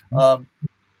on,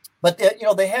 But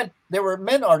there were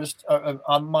men artists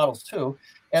on models too,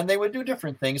 and they would do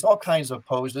different things, all kinds of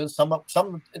poses.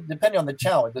 Some depending on the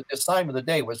challenge. The assignment of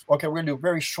the day was, okay, we're gonna do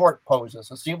very short poses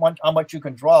and see how much you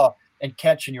can draw and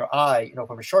catch in your eye,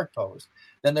 from a short pose.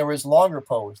 Then there was longer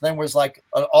pose. Then there was like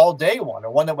an all-day one,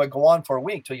 or one that would go on for a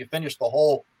week till you finish the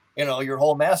whole, your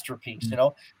whole masterpiece.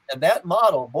 And that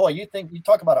model, boy, you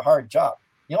talk about a hard job.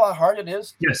 You know how hard it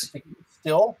is? Yes. To keep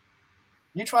still.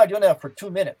 You try doing that for 2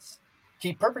 minutes.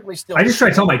 Keep perfectly still. I just try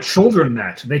to tell my children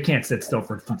that they can't sit still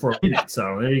for a minute.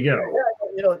 So there you go.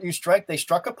 Yeah, they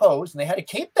struck a pose and they had to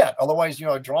keep that. Otherwise,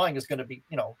 a drawing is going to be,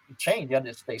 changed. You had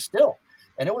to stay still.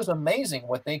 And it was amazing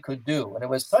what they could do. And it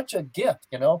was such a gift,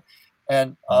 and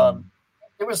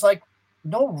it was like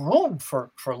no room for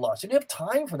lust. You didn't have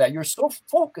time for that. You're so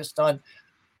focused on,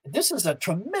 this is a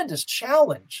tremendous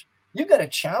challenge. You got a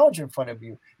challenge in front of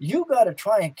you. You got to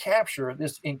try and capture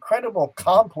this incredible,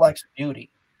 complex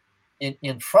beauty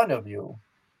in front of you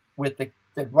with the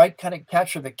right kind of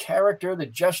capture, the character, the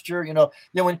gesture,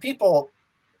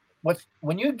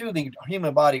 when you do the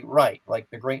human body right, like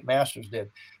the great masters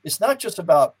did, it's not just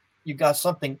about, you got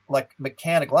something like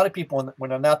mechanical. A lot of people,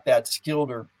 when they're not that skilled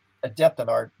or adept in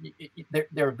art,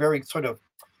 they're very sort of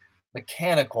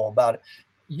mechanical about it.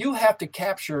 You have to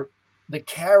capture the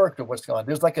character, what's going on.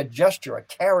 There's like a gesture, a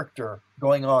character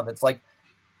going on that's like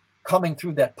coming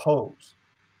through that pose.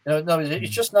 No,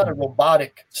 it's just not a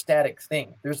robotic, static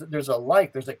thing. There's a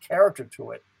life, there's a character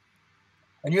to it,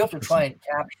 and you have to try and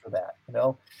capture that,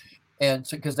 and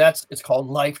so because it's called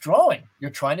life drawing.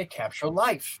 You're trying to capture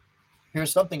life,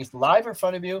 Here's something that's live in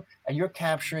front of you, and you're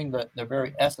capturing the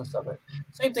very essence of it.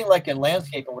 Same thing like in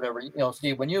landscape or whatever,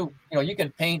 Steve, when you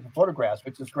can paint photographs,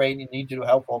 which is great and need you to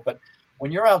helpful, but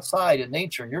when you're outside in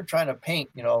nature and you're trying to paint,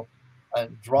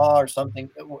 draw or something,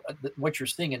 what you're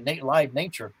seeing in live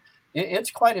nature,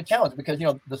 it's quite a challenge because,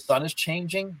 the sun is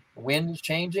changing, the wind is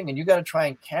changing, and you got to try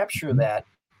and capture that.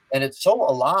 And it's so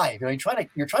alive. You're trying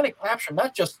to capture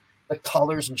not just the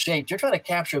colors and shapes, you're trying to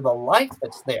capture the life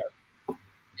that's there.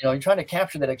 You're trying to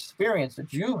capture that experience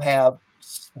that you have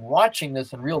watching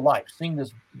this in real life, seeing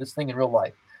this thing in real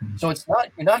life. So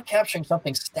you're not capturing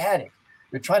something static.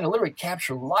 You're trying to literally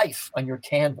capture life on your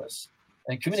canvas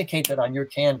and communicate that on your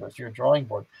canvas, your drawing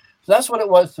board. So that's what it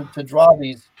was to draw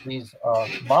these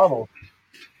models.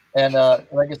 And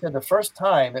like I said, the first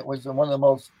time, it was one of the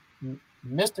most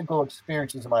mystical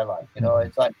experiences of my life.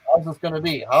 It's like, how's this going to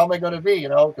be? How am I going to be?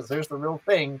 Because there's the real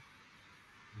thing.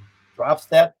 Drops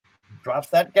that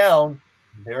gown.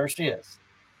 There she is.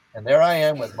 And there I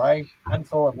am with my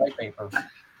pencil and my paper.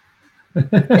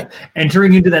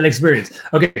 Entering into that experience.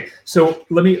 Okay, so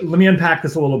let me unpack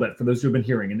this a little bit for those who have been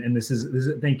hearing, and this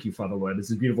is thank you, Father Loya.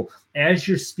 This is beautiful. As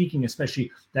you're speaking,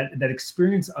 especially that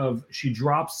experience of she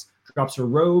drops her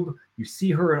robe, you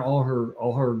see her in all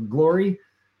her glory.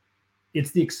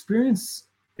 It's the experience.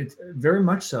 It's very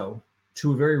much so,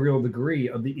 to a very real degree,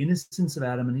 of the innocence of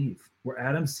Adam and Eve, where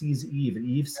Adam sees Eve and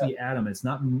Eve sees Adam. It's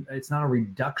not a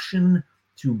reduction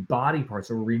to body parts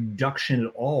or reduction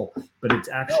at all, but it's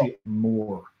actually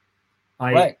more.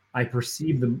 I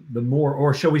perceive the more,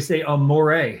 or shall we say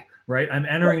amore, right? I'm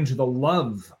entering into the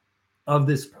love of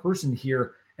this person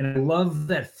here. And I love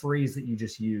that phrase that you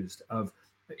just used of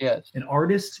an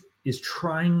artist is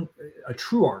trying, a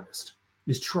true artist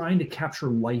is trying to capture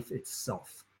life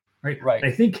itself, right? Right.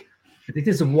 I think this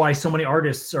is why so many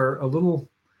artists are a little,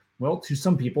 well, to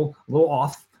some people, a little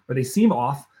off, or they seem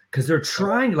off, because they're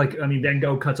trying, Van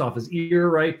Gogh cuts off his ear,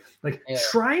 right?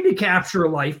 Trying to capture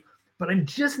life, but I'm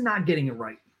just not getting it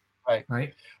right. Right.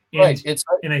 Right. Right. Go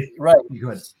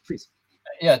ahead, please.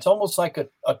 Yeah, it's almost like a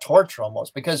torture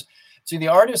almost, because see, the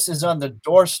artist is on the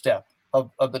doorstep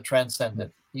of the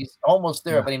transcendent. He's almost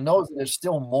there, but he knows that there's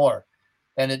still more.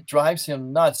 And it drives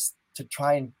him nuts to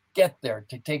try and get there,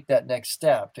 to take that next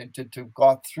step, to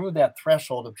go through that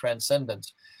threshold of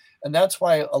transcendence. And that's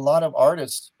why a lot of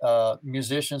artists,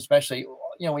 musicians especially,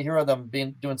 we hear of them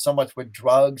doing so much with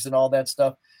drugs and all that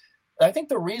stuff. I think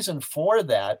the reason for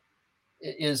that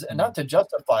is not to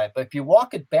justify it, but if you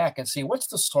walk it back and see what's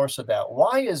the source of that,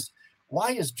 why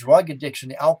is drug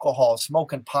addiction, alcohol,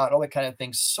 smoking pot, all that kind of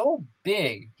thing so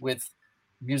big with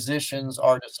musicians,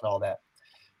 artists, and all that?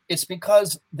 It's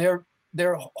because their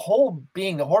whole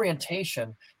being, the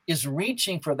orientation, is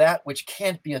reaching for that which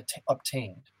can't be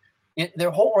obtained.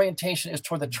 Their whole orientation is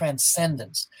toward the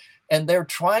transcendence, and they're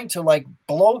trying to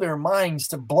blow their minds,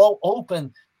 to blow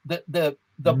open the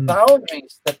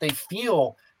boundaries that they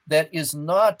feel that is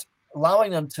not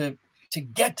allowing them to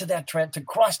get to that to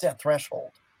cross that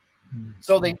threshold.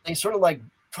 So they sort of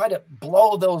try to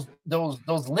blow those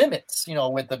limits,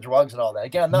 with the drugs and all that.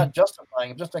 Again, I'm not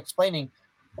justifying, I'm just explaining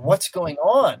what's going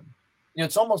on.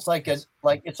 It's almost like it's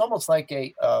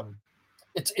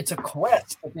a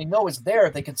quest that they know is there.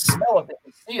 They can smell it, they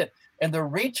can see it, and they're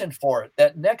reaching for it,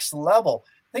 that next level.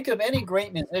 Think of any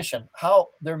great musician, how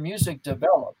their music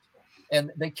developed,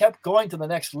 and they kept going to the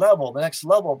next level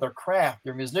of their craft,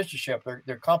 their musicianship,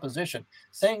 their composition.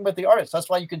 Same with the artist. That's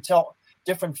why you can tell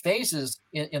different phases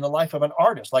in the life of an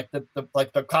artist, like the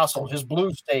Picasso, his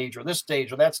blues stage, or this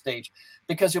stage or that stage,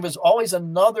 because it was always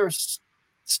another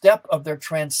step of their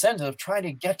transcendence, of trying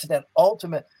to get to that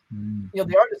ultimate. The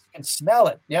artist can smell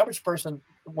it. The average person,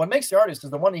 what makes the artist is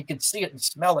the one, he can see it and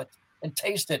smell it and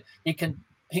taste it. He can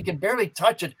barely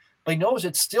touch it, but he knows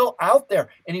it's still out there,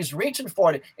 and he's reaching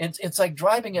for it. It's like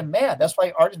driving him mad. That's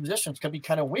why artists, musicians can be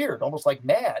kind of weird, almost like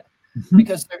mad,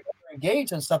 because they're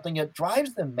engaged in something that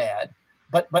drives them mad,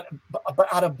 but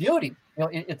out of beauty.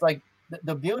 It's like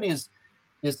the beauty is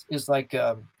like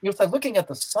it's like looking at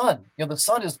the sun. The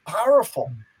sun is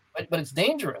powerful, but it's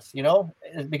dangerous.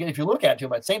 Because if you look at it too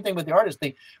much. Same thing with the artist.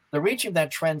 The reaching that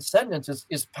transcendence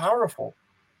is powerful.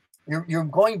 You're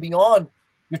going beyond.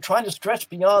 You're trying to stretch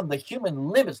beyond the human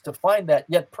limits to find that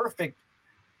yet perfect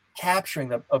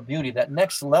capturing of beauty, that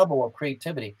next level of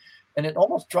creativity, and it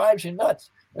almost drives you nuts.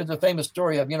 There's a famous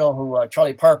story of who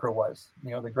Charlie Parker was.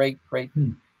 The great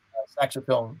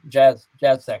saxophone jazz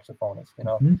saxophonist.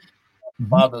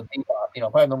 Father of the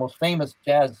bebop. Probably the most famous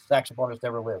jazz saxophonist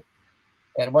ever lived.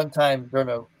 And one time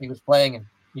he was playing, and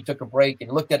he took a break and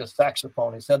he looked at his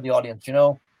saxophone. He said to the audience,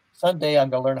 "Someday I'm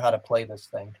going to learn how to play this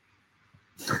thing."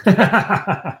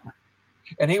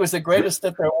 And he was the greatest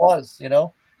that there was,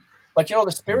 But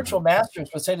the spiritual masters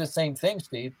would say the same thing,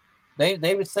 Steve.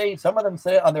 They would say, some of them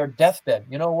say on their deathbed,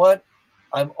 you know what?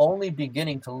 I'm only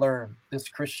beginning to learn this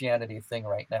Christianity thing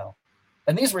right now.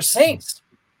 And these were saints.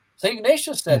 St.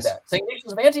 Ignatius said that. St.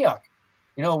 Ignatius of Antioch,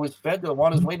 was fed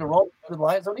on his way to Rome to the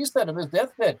lions. So he said on his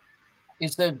deathbed, he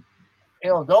said,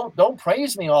 don't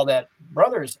praise me all that,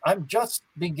 brothers. I'm just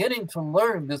beginning to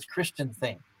learn this Christian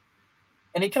thing.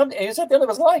 And he's at the end of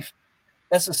his life.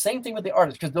 That's the same thing with the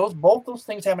artist, because both those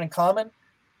things have in common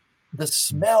the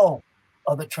smell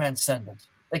of the transcendent.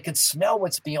 They can smell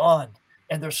what's beyond,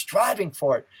 and they're striving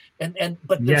for it.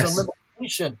 But there's a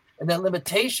limitation, and that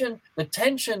limitation, the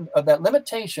tension of that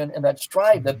limitation and that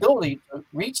strive, the ability to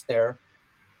reach there,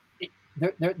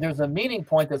 there's a meeting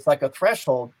point that's like a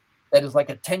threshold that is like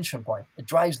a tension point. It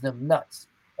drives them nuts,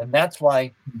 and that's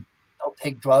why they'll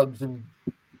take drugs and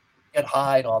get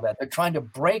high and all that. They're trying to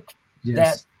break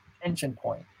that tension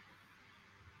point.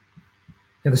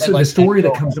 Yeah, the story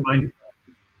that comes to mind.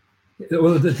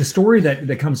 Well, the story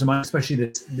that comes to mind, especially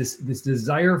this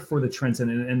desire for the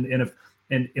transcendent,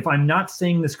 and if I'm not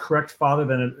saying this correct, Father,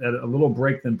 then at a little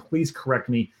break, then please correct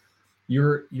me.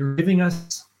 You're giving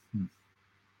us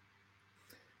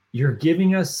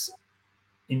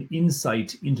an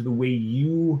insight into the way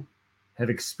you have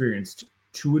experienced,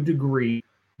 to a degree,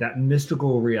 that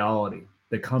mystical reality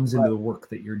that comes into the work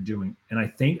that you're doing. And I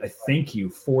thank you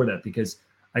for that, because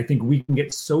I think we can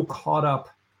get so caught up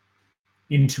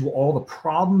into all the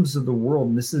problems of the world.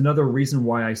 And this is another reason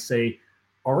why I say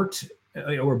art,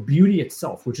 or beauty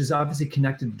itself, which is obviously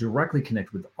directly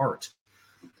connected with art.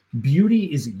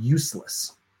 Beauty is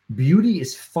useless. Beauty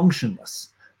is functionless.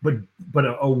 But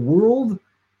a world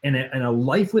and a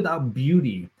life without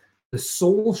beauty, the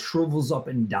soul shrivels up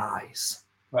and dies.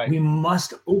 Right. We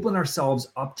must open ourselves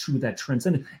up to that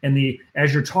transcendent. And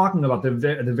as you're talking about the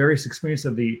various experience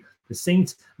of the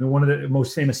saints, one of the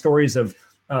most famous stories of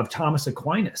Thomas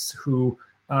Aquinas, who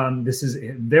this is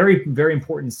a very, very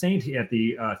important saint at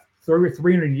the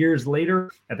 300 years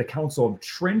later at the Council of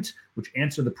Trent, which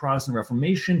answered the Protestant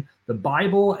Reformation. The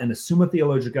Bible and the Summa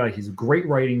Theologica, his great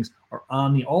writings, are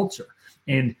on the altar.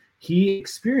 And he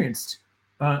experienced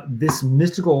this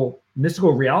mystical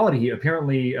reality. He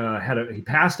apparently he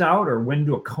passed out or went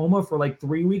into a coma for like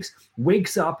 3 weeks,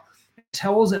 wakes up,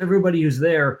 tells everybody who's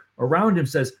there around him,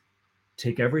 says,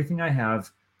 take everything I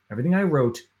have, everything I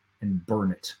wrote, and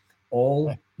burn it.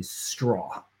 All is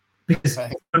straw. Because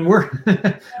when we're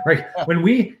right, when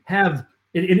we have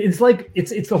it's like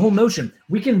it's the whole notion.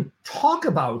 We can talk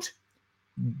about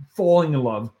falling in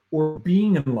love or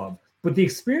being in love, but the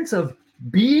experience of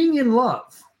being in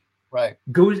love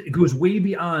goes way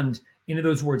beyond into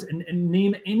those words. And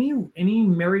name any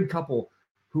married couple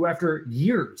who, after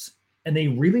years, and they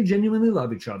really genuinely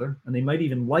love each other, and they might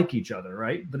even like each other,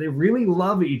 right? But they really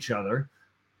love each other,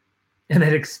 and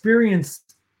that experience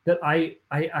that I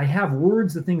have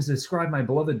words of things to describe my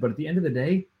beloved, but at the end of the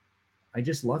day, I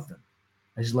just love them.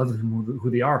 I just love them who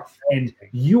they are. And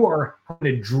you are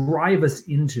going to drive us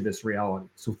into this reality.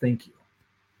 So thank you.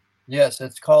 Yes,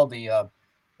 it's called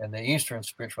in the Eastern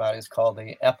spirituality, it's called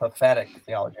the epiphatic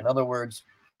theology. In other words,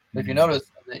 if you notice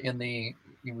you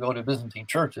go to Byzantine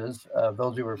churches,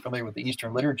 those who are familiar with the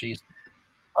Eastern liturgies,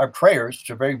 our prayers,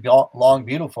 which are very long,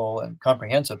 beautiful, and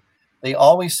comprehensive, they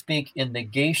always speak in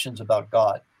negations about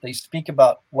God. They speak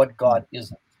about what God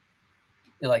isn't.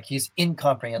 Like he's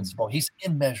incomprehensible, he's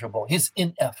immeasurable, he's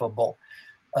ineffable,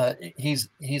 he's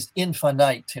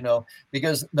infinite,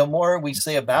 because the more we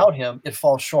say about him, it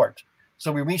falls short.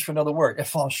 So we reach for another word, it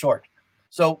falls short.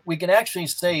 So we can actually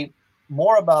say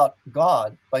more about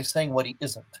God by saying what he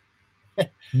isn't.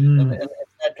 And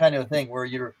that kind of thing where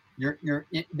you're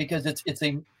because it's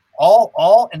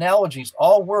all analogies,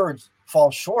 all words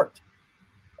fall short.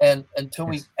 And until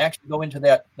we actually go into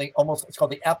that, it's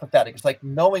called the apophatic. It's like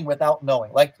knowing without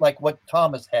knowing, like what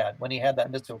Thomas had when he had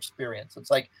that mystical experience. It's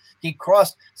like he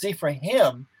crossed. See, for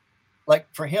him, like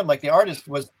the artist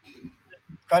was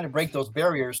trying to break those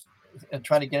barriers and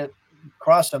trying to get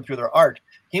across them through their art.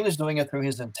 He was doing it through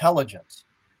his intelligence,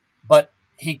 but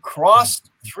he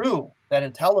crossed through that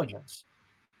intelligence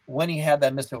when he had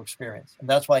that mystical experience, and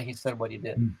that's why he said what he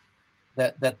did.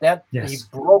 He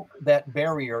broke that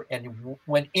barrier and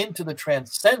went into the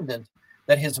transcendent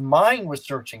that his mind was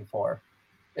searching for,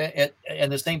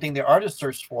 and the same thing the artist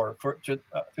searched for through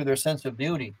their sense of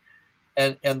beauty,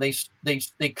 and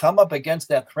they come up against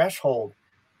that threshold,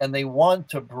 and they want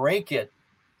to break it,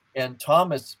 and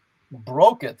Thomas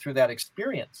broke it through that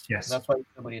experience. Yes, and that's why he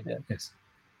did what he did. Yes.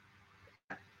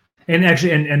 And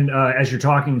actually, and as you're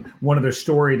talking, one other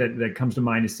story that comes to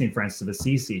mind is St. Francis of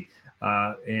Assisi.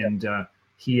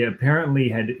 he apparently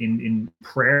had in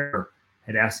prayer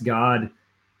had asked God,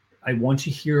 I want to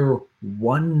hear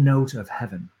one note of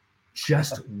heaven,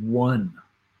 just one.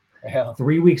 Yeah.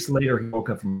 3 weeks later, he woke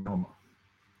up from coma.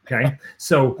 Okay,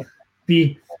 so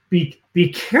be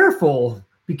careful.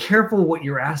 Be careful what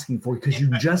you're asking for, because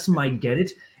you just might get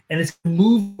it, and it's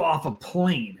moved off a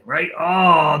plane, right?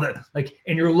 Oh,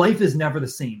 and your life is never the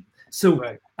same. So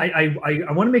right. I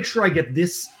want to make sure I get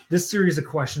this series of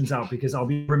questions out, because I'll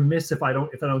be remiss if I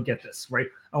don't get this right.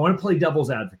 I want to play devil's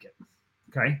advocate,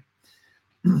 okay,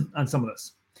 on some of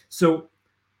this. So,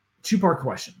 2-part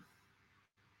question: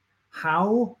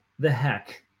 how the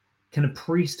heck can a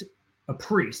priest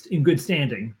in good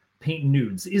standing paint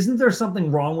nudes? Isn't there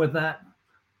something wrong with that?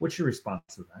 What's your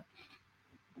response to that?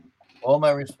 Well,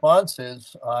 my response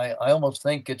is I almost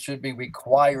think it should be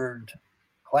required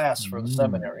class for the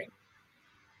seminary.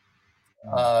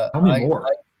 Tell me more.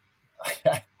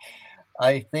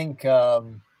 I think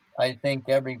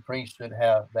every priest should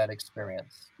have that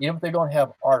experience, even if they don't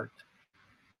have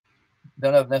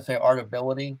don't have necessarily art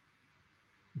ability.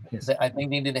 Yes. I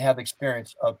think they need to have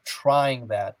experience of trying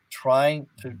to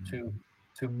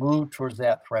move towards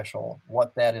that threshold,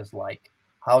 what that is like,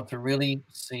 how to really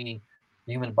see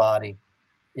the human body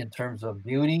in terms of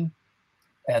beauty,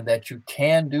 and that you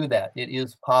can do that. It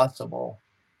is possible,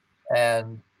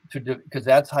 and because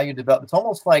that's how you develop. It's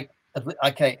almost like,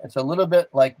 okay, it's a little bit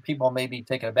like, people may be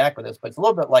taken aback with this, but it's a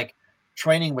little bit like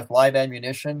training with live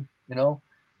ammunition,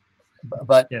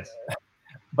 but yes.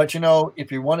 But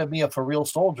if you want to be a for real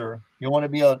soldier, you want to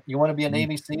be a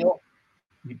Navy SEAL,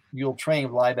 you'll train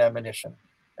with live ammunition,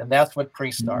 and that's what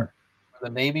priests are, the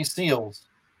Navy SEALs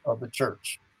of the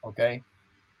church. Okay,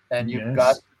 and you've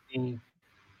got to be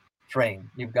trained.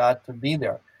 You've got to be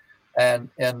there, and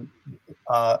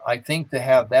I think to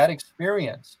have that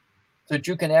experience, so that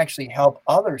you can actually help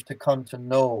others to come to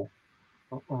know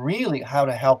really how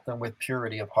to help them with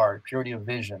purity of heart, purity of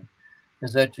vision,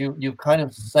 is that you kind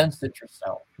of sensed it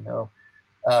yourself,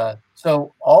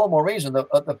 so all the more reason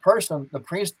the person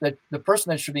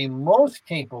that should be most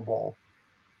capable,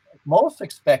 most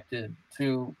expected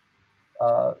to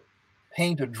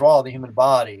paint or draw the human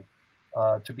body,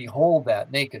 to behold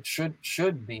that naked,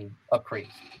 should be a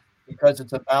priest, because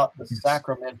it's about the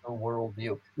sacramental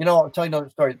worldview. I'll tell you another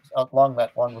story along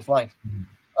those lines.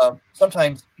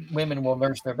 Sometimes women will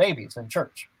nurse their babies in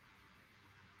church.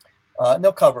 And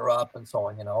they'll cover up and so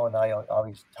on, and I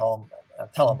always tell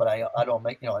them, but I don't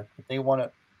make, if they want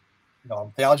to,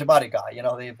 I'm theology body guy,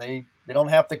 they don't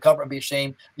have to cover and be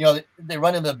ashamed. They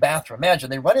run into the bathroom. Imagine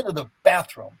they run into the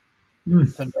bathroom to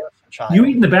nurse a child. You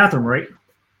eat in the bathroom, right?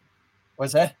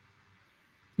 What's that?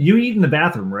 You eat in the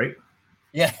bathroom, right?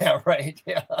 Yeah, right.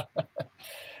 Yeah.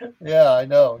 Yeah, I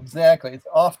know. Exactly. It's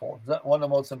awful. It's one of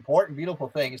the most important, beautiful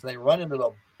things. They run into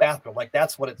the bathroom. Like,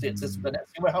 that's what it's this banal.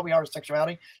 See how we are with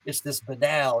sexuality? It's this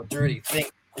banal, dirty thing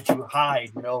that you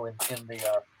hide, you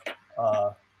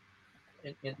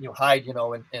hide,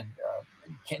 and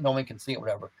no one can see it,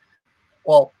 whatever.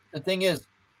 Well, the thing is,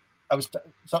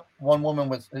 one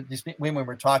woman these women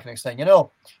were talking and saying,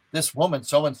 this woman,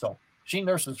 so-and-so, she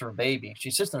nurses her baby. She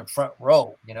sits in the front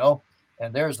row,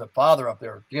 and there's the father up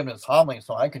there giving his homily.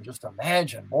 So I can just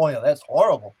imagine, boy, that's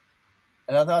horrible.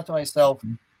 And I thought to myself,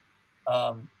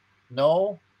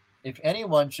 no, if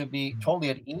anyone should be totally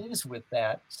at ease with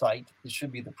that sight, it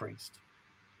should be the priest.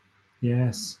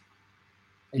 Yes.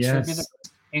 He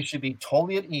should be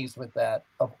totally at ease with that.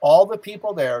 Of all the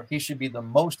people there, he should be the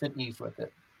most at ease with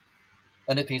it.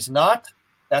 And if he's not,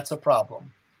 that's a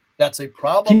problem. That's a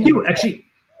problem. Can you actually...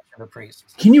 The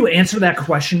priest. Can you answer that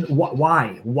question?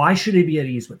 Why? Why should he be at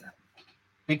ease with that?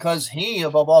 Because he,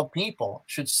 above all people,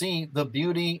 should see the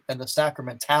beauty and the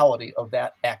sacramentality of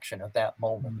that action at that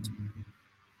moment. Mm-hmm.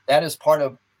 That is part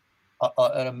of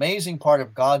an amazing part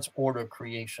of God's order of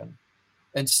creation.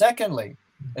 And secondly,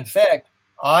 in fact,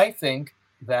 I think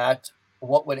that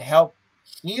what would help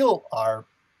heal our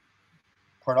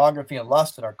pornography and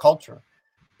lust in our culture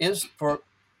is for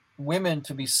women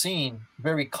to be seen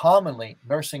very commonly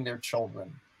nursing their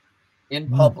children in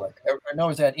public. Everybody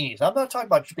knows at ease. I'm not talking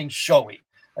about being showy.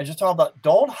 I'm just talking about,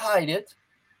 don't hide it.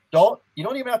 You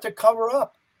don't even have to cover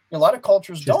up. A lot of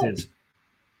cultures don't.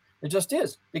 It just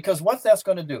is. Because what that's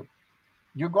going to do,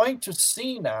 you're going to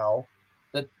see now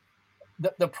that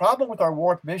the problem with our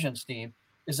warped vision, Steve,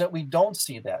 is that we don't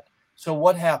see that. So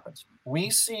what happens? We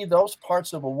see those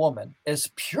parts of a woman as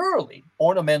purely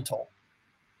ornamental.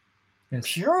 Yes.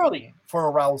 Purely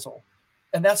for arousal.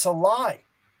 And that's a lie.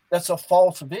 That's a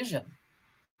false vision.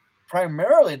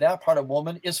 Primarily, that part of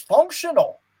woman is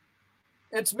functional.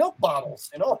 It's milk bottles,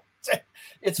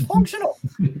 It's functional.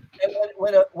 And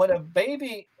when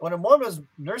a woman is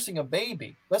nursing a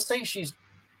baby, let's say she's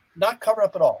not covered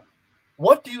up at all,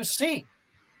 what do you see?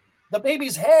 The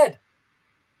baby's head.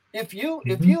 If you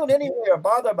in any way are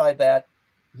bothered by that,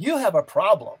 you have a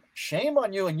problem. Shame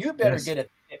on you, and you better get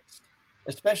it fixed,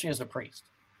 especially as a priest.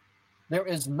 There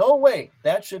is no way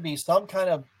that should be some kind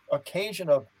of occasion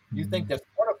of you think that's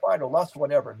mortified or lust or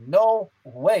whatever. No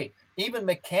way. Even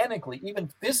mechanically, even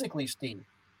physically, Steve.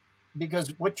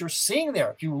 Because what you're seeing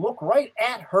there, if you look right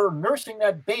at her nursing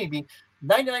that baby,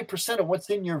 99% of what's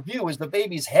in your view is the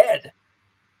baby's head.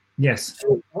 Yes.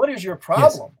 So what is your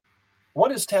problem? Yes.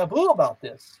 What is taboo about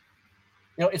this?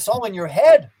 It's all in your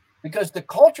head because the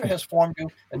culture has formed you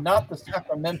and not the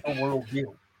sacramental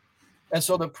worldview. And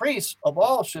so the priests of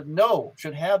all should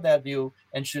have that view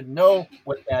and should know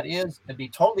what that is and be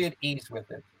totally at ease with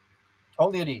it.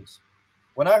 Totally at ease.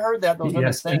 When I heard that, those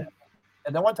women saying,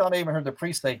 and then one time I even heard the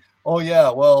priest say, oh yeah,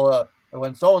 well,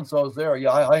 when so-and-so's there,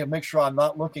 I make sure I'm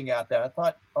not looking at that. I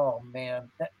thought, oh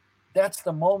man, that's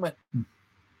the moment.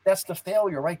 That's the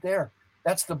failure right there.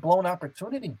 That's the blown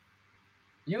opportunity.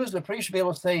 You as the priest should be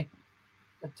able to say,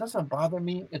 it doesn't bother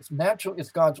me. It's natural.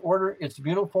 It's God's order. It's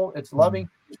beautiful. It's loving.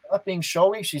 She's not being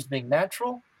showy. She's being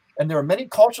natural. And there are many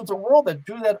cultures of the world that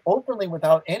do that openly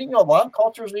without any, a lot of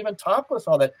cultures even topless,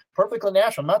 all that, perfectly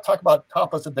natural. I'm not talking about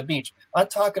topless at the beach. I'm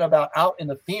talking about out in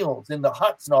the fields, in the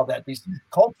huts and all that. These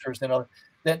cultures,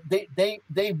 that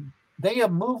they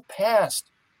have moved past,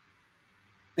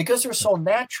 because they're so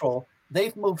natural,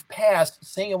 they've moved past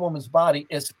seeing a woman's body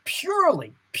as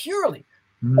purely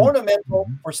ornamental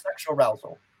for sexual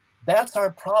arousal. That's our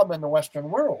problem in the Western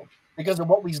world because of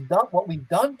what we've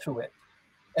done to it.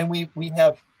 And we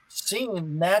have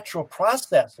seen natural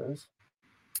processes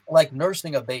like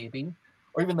nursing a baby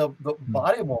or even the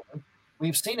body of a woman.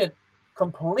 We've seen it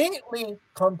completely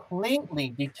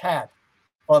detached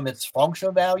from its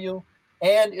functional value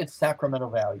and its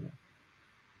sacramental value.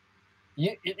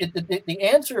 The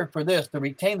answer for this, to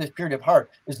retain this purity of heart,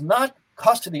 is not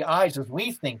cuss to the eyes as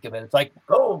we think of it. It's like,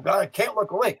 oh God, I can't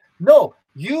look away. No,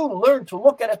 you learn to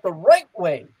look at it the right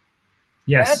way.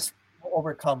 Yes. That's to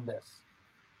overcome this.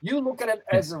 You look at it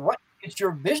as the right. It's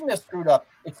your vision that's screwed up.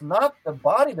 It's not the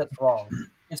body that's wrong.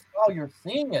 It's how you're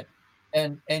seeing it.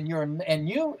 And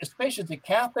you, especially as a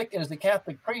Catholic and as a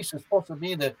Catholic priest, is supposed to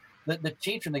be the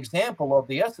teacher and example of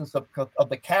the essence of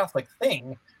the Catholic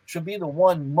thing, should be the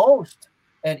one most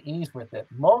at ease with it,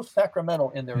 most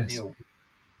sacramental in their view.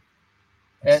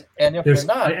 And if you're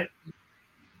not,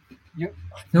 you're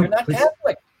not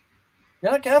Catholic.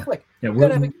 You're not Catholic. Yeah, you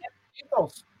gotta have a Catholic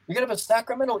ethos. You gotta have a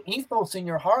sacramental ethos in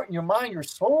your heart, in your mind, your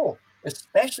soul,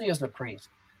 especially as a priest.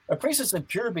 A priest isn't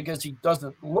pure because he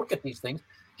doesn't look at these things.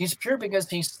 He's pure because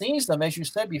he sees them, as you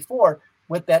said before,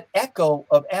 with that echo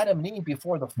of Adam and Eve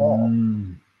before the fall,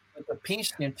 with the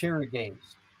peace, the interior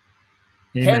gaze.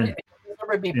 Amen. Can it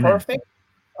ever be perfect?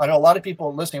 I know a lot of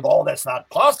people listening, oh, that's not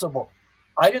possible.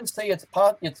 I didn't say it's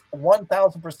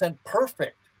 1,000%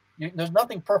 perfect. There's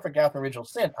nothing perfect after original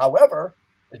sin. However,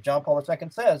 as John Paul II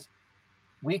says,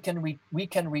 we can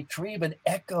retrieve an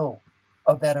echo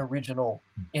of that original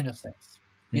innocence.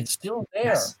 It's still there.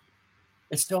 Yes.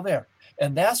 It's still there.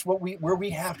 And that's where we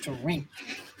have to reach.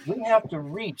 We have to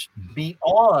reach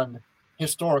beyond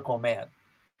historical man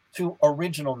to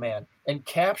original man and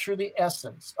capture the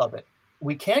essence of it.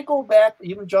 We can't go back,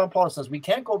 even John Paul says, we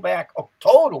can't go back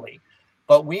totally,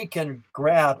 but we can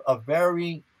grab a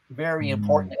very, very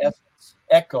important essence,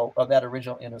 echo of that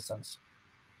original innocence.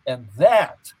 And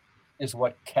that is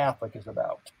what Catholic is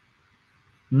about.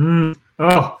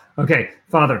 Oh, okay.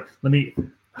 Father,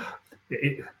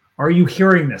 are you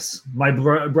hearing this? My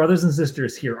brothers and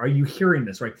sisters here, are you hearing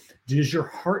this, right? Does your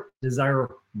heart desire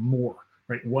more,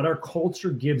 right? What our culture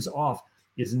gives off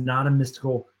is not a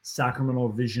mystical, sacramental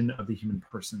vision of the human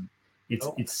person.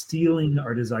 It's stealing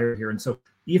our desire here. And so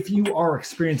if you are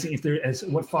experiencing, as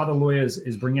what Father Loya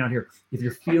is bringing out here, if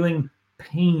you're feeling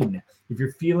pain, if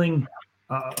you're feeling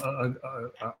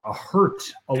a hurt,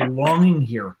 a longing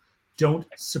here, don't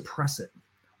suppress it.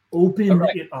 Open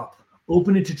it up.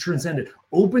 Open it to transcend it.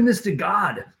 Open this to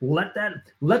God. Let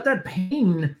that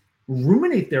pain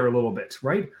ruminate there a little bit,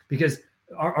 right? Because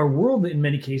our world, in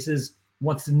many cases,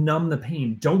 wants to numb the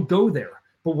pain. Don't go there.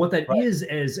 But what that is,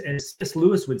 as C.S.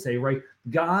 Lewis would say, right?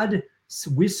 God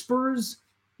whispers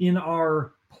in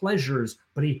our pleasures,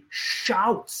 but he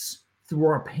shouts through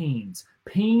our pains.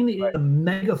 Pain is a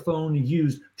megaphone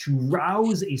used to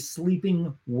rouse a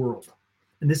sleeping world.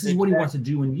 And this is what he wants to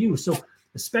do in you. So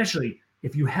especially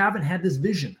if you haven't had this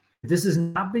vision, if this has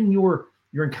not been your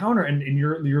encounter, and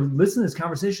you're listening to this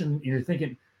conversation and you're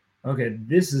thinking, okay,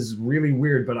 this is really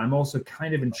weird, but I'm also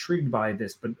kind of intrigued by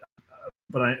this.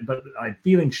 But I'm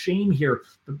feeling shame here.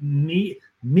 But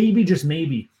maybe just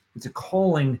maybe it's a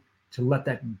calling to let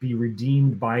that be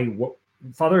redeemed by what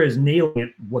Father is nailing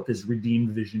it. What this redeemed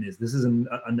vision is. This is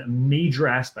a major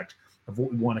aspect of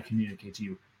what we want to communicate to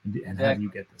you and have you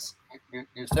get this.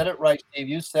 You said it right, Steve.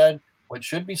 You said what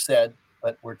should be said,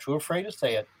 but we're too afraid to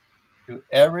say it. To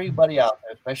everybody out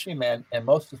there, especially men, and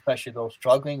most especially those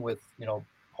struggling with,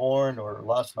 porn or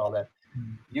lust and all that,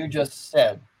 you just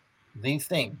said the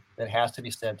thing that has to be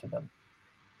said to them.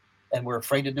 And we're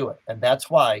afraid to do it. And that's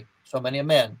why so many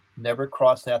men never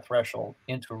cross that threshold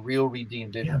into real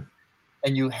redeemed vision. Yeah.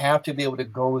 And you have to be able to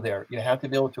go there. You have to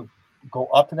be able to go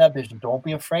up to that vision. Don't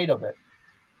be afraid of it.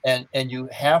 And you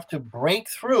have to break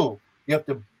through. You have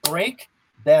to break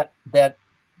that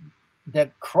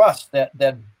crust,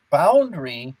 that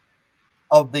boundary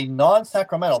of the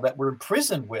non-sacramental that we're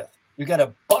imprisoned with. You got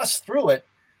to bust through it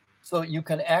so you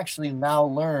can actually now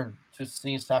learn to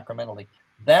see sacramentally.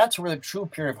 That's where the true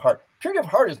purity of heart. Purity of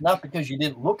heart is not because you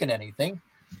didn't look at anything.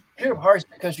 Purity of heart is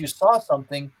because you saw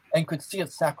something and could see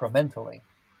it sacramentally.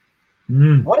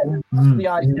 What is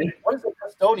a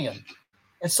custodian?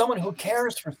 It's someone who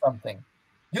cares for something.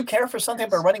 You care for something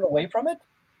by running away from it?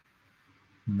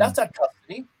 That's not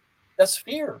custody. That's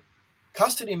fear.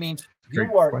 Custody means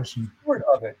you are steward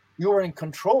of it. You are in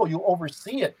control. You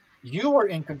oversee it. You are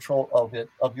in control of it,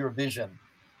 of your vision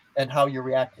and how you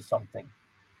react to something.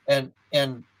 And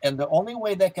the only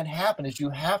way that can happen is you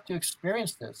have to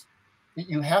experience this.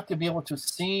 You have to be able to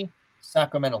see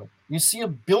sacramentally. You see a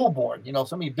billboard,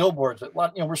 so many billboards,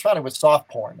 we're surrounded with soft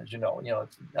porn, as you know,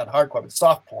 it's not hardcore, but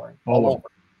soft porn all over.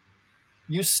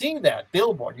 You see that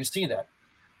billboard, you see that.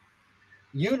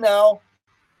 You now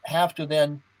have to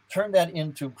then turn that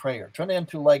into prayer, turn it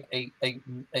into like a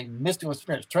mystical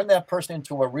experience, turn that person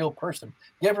into a real person,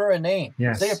 give her a name,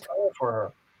 say a prayer for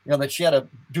her, that she had to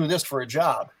do this for a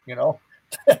job,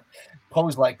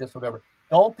 pose like this, whatever.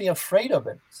 Don't be afraid of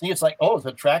it. See, it's like, oh, it's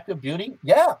attractive beauty.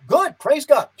 Yeah, good. Praise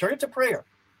God. Turn it to prayer.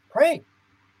 Pray.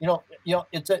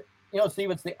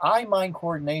 Steve, it's the eye-mind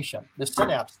coordination, the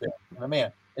synapse there in the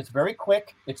man. It's very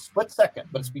quick. It's split second,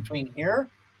 but it's between here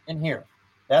and here.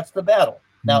 That's the battle.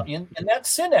 Now, in that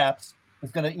synapse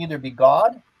is going to either be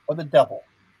God or the devil.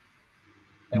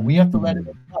 And we have to let it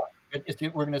be God.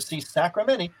 We're going to see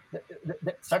sacramentally,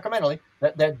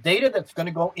 that data that's going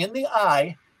to go in the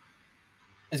eye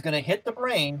is going to hit the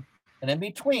brain, and in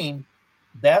between,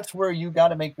 that's where you got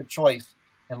to make the choice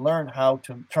and learn how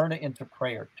to turn it into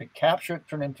prayer, to capture it,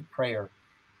 turn it into prayer,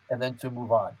 and then to move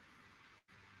on.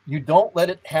 You don't let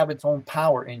it have its own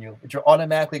power in you, but you're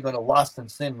automatically going to lust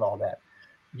and sin and all that.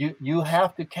 You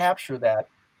have to capture that,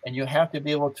 and you have to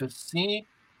be able to see,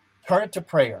 turn it to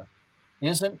prayer.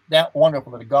 Isn't that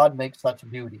wonderful that God makes such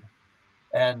beauty?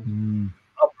 And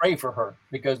I'll pray for her,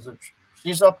 because if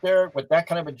she's up there with that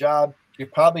kind of a job. She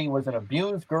probably was an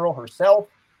abused girl herself.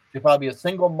 She's probably a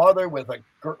single mother with a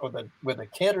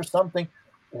kid or something.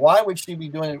 Why would she be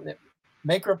doing it?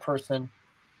 Make her a person.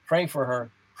 Pray for her.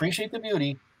 Appreciate the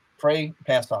beauty. Pray.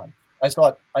 Pass on. I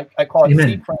call it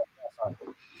see, pray, pass on.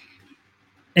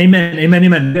 Amen.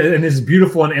 And this is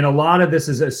beautiful. And a lot of this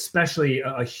is especially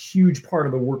a huge part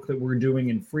of the work that we're doing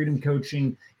in freedom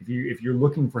coaching. If you're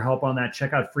looking for help on that,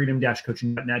 check out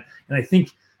freedom-coaching.net. And I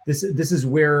think this is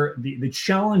where the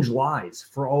challenge lies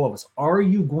for all of us. Are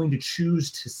you going to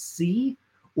choose to see,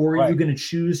 or are you going to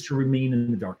choose to remain in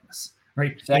the darkness?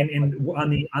 Right. Exactly. And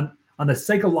on the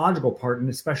psychological part, and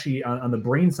especially on the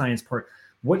brain science part,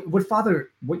 what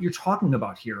you're talking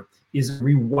about here is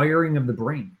rewiring of the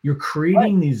brain. You're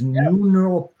creating these new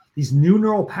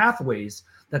neural pathways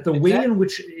that the way in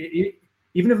which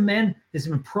even if man has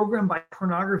been programmed by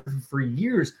pornography for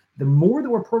years, the more that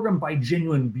we're programmed by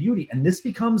genuine beauty, and this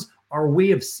becomes our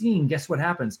way of seeing, guess what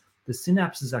happens? The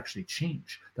synapses actually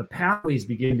change. The pathways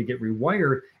begin to get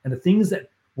rewired, and the things that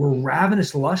were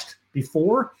ravenous lust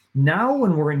before, now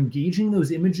when we're engaging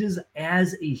those images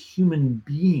as a human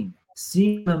being,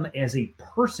 seeing them as a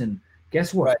person,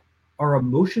 guess what? Our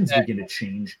emotions begin to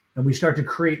change, and we start to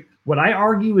create what I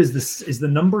argue is the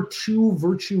number 2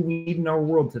 virtue we need in our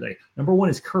world today. Number 1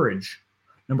 is courage.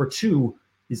 Number 2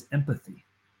 is empathy.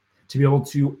 To be able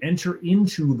to enter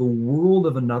into the world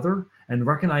of another and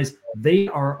recognize they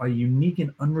are a unique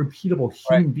and unrepeatable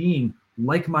human being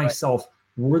like myself,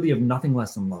 worthy of nothing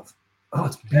less than love. Oh,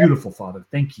 it's beautiful, Father.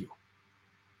 Thank you.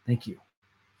 Thank you.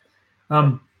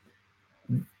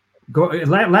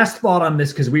 Last thought on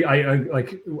this, because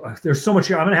there's so much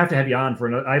here. I'm going to have you on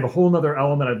for I have a whole nother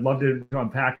element I'd love to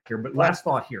unpack here, but last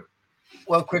thought here.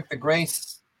 Well, quick, the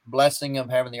grace blessing of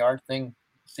having the art thing,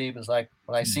 Steve, is like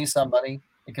when I see somebody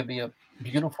It could be a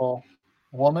beautiful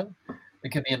woman. It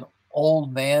could be an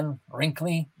old man,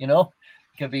 wrinkly. It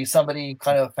could be somebody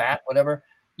kind of fat, whatever.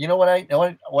 You know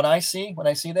what I see when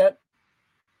I see that?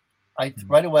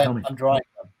 Right away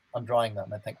I'm drawing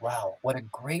them. I think, wow, what a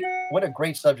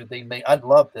great subject they made. I'd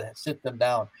love to sit them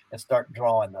down and start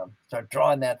drawing them. Start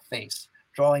drawing that face,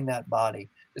 drawing that body.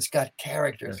 It's got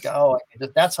character. It's got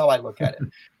that's how I look at it.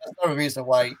 That's another reason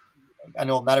why I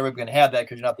know not everybody's going to have that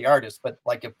because you're not the artist. But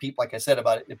like if people, like I said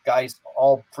about it, if guys,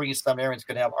 all priests, seminarians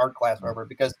could have art class or whatever,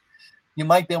 because you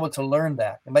might be able to learn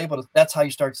that. You might be able to. That's how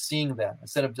you start seeing that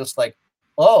instead of just like,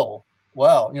 oh,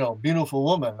 wow, beautiful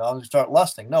woman. I'll just start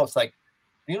lusting. No, it's like,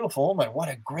 beautiful woman. What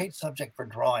a great subject for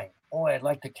drawing. Boy, I'd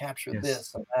like to capture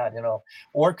this and that,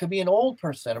 Or it could be an old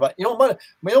person. But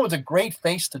it's a great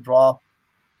face to draw.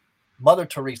 Mother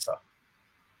Teresa.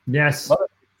 Yes.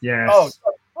 Yes. Oh,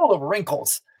 full of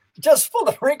wrinkles. Just full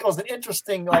of wrinkles and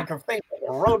interesting, like her face, like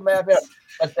a roadmap there.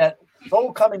 But that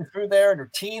soul coming through there and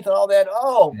her teeth and all that.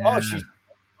 Oh, she's a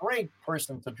great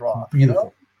person to draw.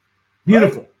 Beautiful.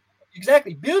 Beautiful. Right?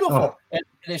 Exactly. Beautiful. Oh. And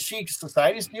is she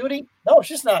society's beauty? No,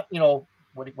 she's not,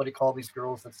 what do you call these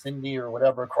girls? That Cindy or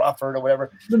whatever, Crawford or whatever.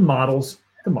 The models.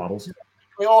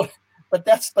 But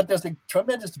there's a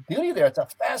tremendous beauty there. It's a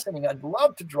fascinating. I'd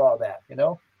love to draw that.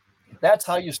 That's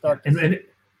how you start.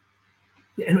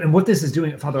 And what this is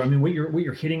doing, Father. I mean, what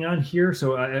you're hitting on here.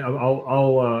 So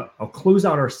I'll close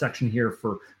out our section here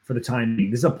for the time being.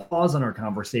 There's a pause on our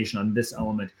conversation on this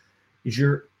element.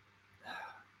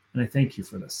 And I thank you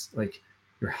for this. Like,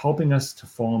 you're helping us to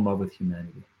fall in love with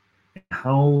humanity.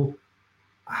 And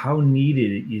how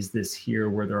needed is this here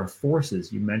where there are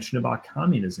forces? You mentioned about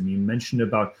communism. You mentioned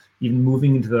about even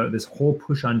moving into this whole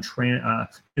push on I'm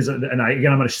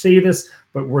going to say this,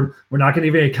 but we're not going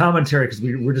to give any commentary because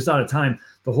we're just out of time.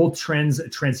 The whole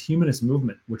transhumanist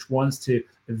movement, which wants to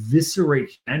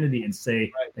eviscerate humanity and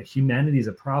say that humanity is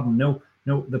a problem. No,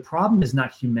 the problem is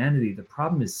not humanity. The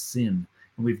problem is sin.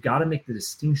 And we've got to make the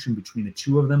distinction between the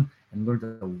two of them and learn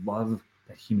to love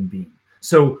that human being.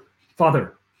 So,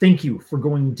 Father, thank you for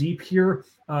going deep here.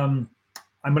 I'm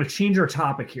going to change our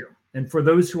topic here. And for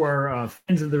those who are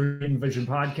fans of the Redeemed Vision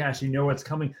podcast, you know what's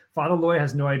coming. Father Loya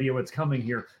has no idea what's coming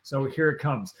here. So here it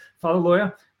comes. Father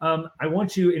Loya, I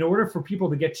want you, in order for people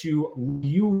to get to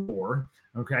you more,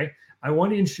 okay, I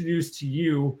want to introduce to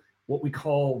you what we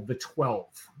call the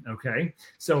 12, okay?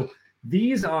 So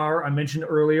these are, I mentioned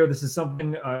earlier, this is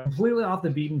something completely off the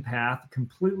beaten path,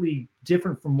 completely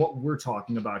different from what we're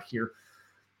talking about here.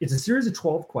 It's a series of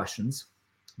 12 questions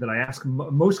that I ask.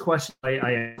 Most questions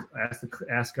I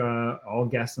ask all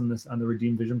guests on the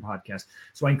Redeemed Vision podcast.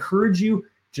 So I encourage you,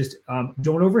 just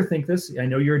don't overthink this. I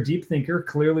know you're a deep thinker.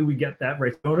 Clearly, we get that,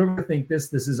 right? Don't overthink this.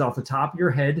 This is off the top of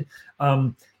your head,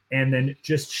 and then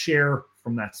just share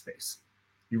from that space.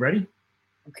 You ready?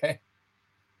 Okay.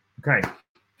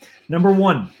 Number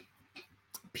 1,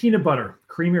 peanut butter,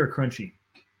 creamy or crunchy?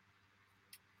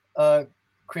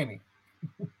 Creamy.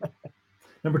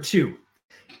 Number 2,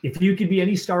 if you could be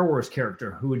any Star Wars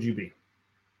character, who would you be?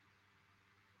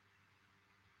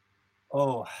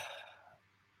 Oh,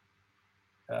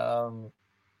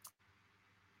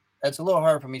 that's a little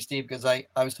hard for me, Steve, because I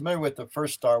was familiar with the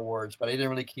first Star Wars, but I didn't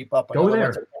really keep up on Go other there.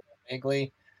 ones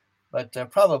vaguely. But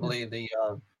probably the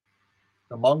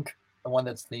monk, the one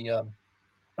that's the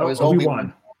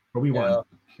Obi-Wan. Yeah.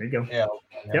 There you go. Yeah.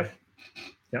 Yep.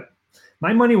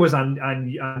 My money was on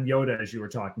Yoda as you were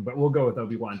talking, but we'll go with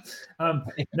Obi-Wan.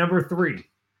 Number 3,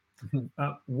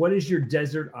 what is your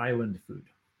desert island food?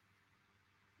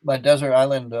 My desert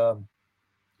island.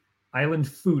 Island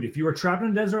food. If you were trapped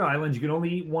on a desert island, you could only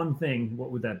eat one thing.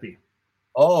 What would that be?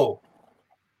 Oh.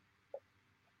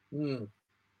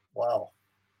 Wow.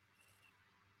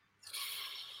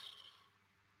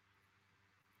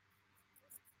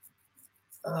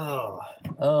 Oh.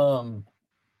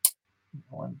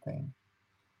 One thing.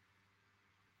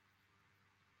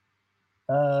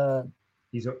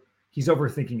 He's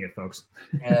overthinking it, folks.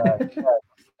 Yeah.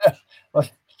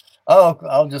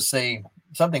 I'll just say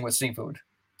something with seafood.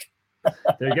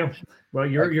 There you go. Well,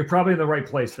 you're probably in the right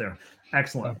place there.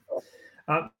 Excellent.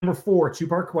 Number 4,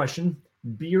 2-part question: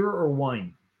 beer or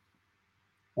wine?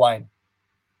 Wine.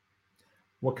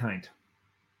 What kind?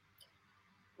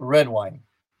 Red wine.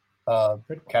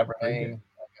 Cabernet.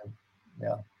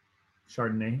 Yeah.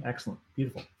 Chardonnay. Excellent.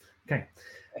 Beautiful. Okay.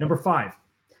 Number 5.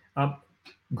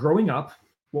 Growing up,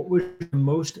 what was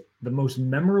the most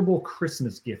memorable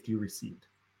Christmas gift you received?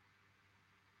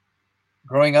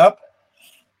 Growing up?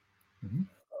 Mm-hmm.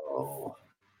 Oh.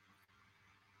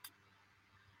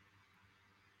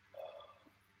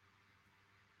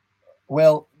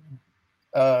 Well,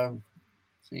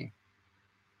 see.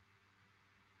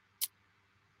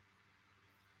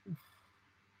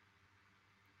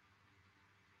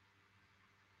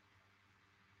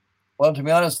 Well, to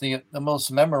be honest, the most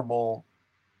memorable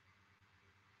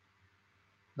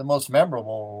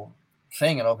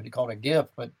thing, I don't know if you call it a gift,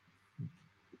 but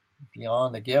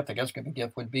beyond the gift, I guess the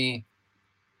gift would be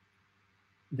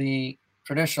the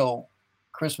traditional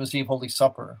Christmas Eve Holy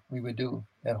Supper we would do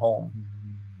at home,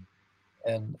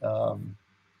 and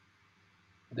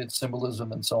its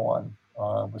symbolism and so on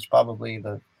was probably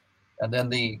and then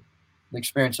the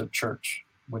experience of church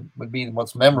would be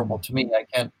what's memorable to me.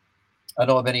 I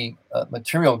don't have any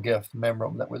material gift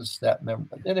memorable that was that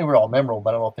memorable. They were all memorable,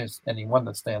 but I don't know if there's any one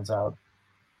that stands out.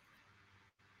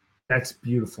 That's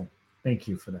beautiful. Thank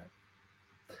you for that.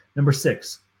 Number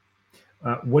 6.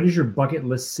 What is your bucket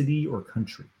list city or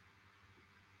country?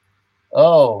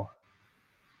 Oh,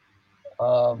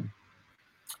 I'd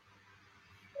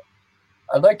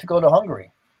like to go to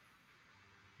Hungary.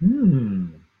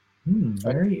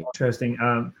 Very interesting.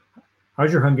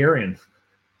 How's your Hungarian?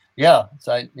 Yeah,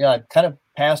 so I kind of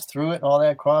passed through it and all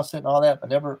that, crossed it and all that, but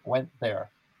never went there.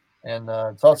 And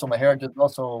it's also my heritage.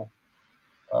 Also,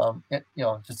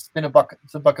 just been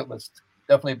it's a bucket list.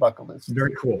 Definitely a bucket list.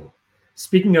 Very cool.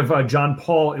 Speaking of John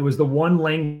Paul, it was the one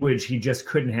language he just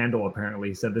couldn't handle. Apparently,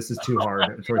 he said this is too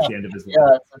hard towards the end of his life.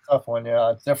 Yeah, it's a tough one.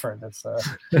 Yeah, it's different. It's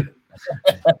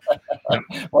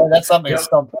well, that's something that's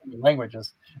stumped in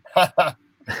languages.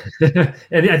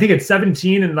 And I think it's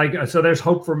 17, and so there's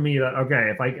hope for me that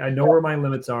if I know where my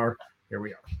limits are, here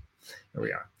we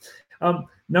are.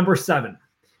 Number 7,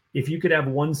 if you could have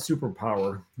one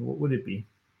superpower, what would it be?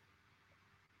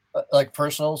 Like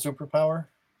personal superpower?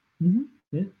 Mm-hmm.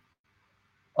 Yeah.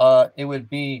 It would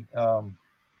be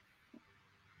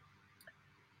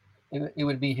it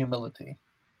would be humility.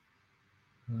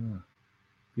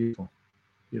 Beautiful.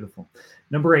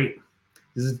 Number 8.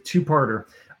 This is a 2-parter.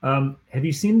 Have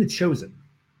you seen The Chosen?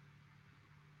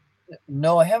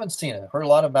 No, I haven't seen it. Heard a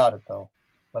lot about it though,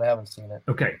 but I haven't seen it.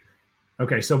 Okay.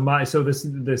 So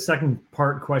the second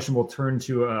part question will turn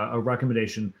to a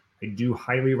recommendation. I do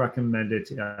highly recommend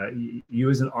it. You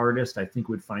as an artist, I think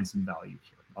would find some value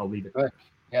here. I'll leave it. Good.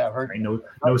 Yeah, I've heard.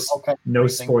 No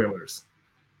spoilers.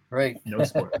 Great. No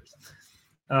spoilers.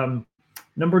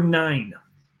 Number 9.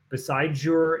 Besides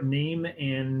your name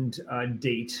and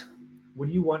date, what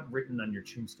do you want written on your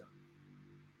tombstone?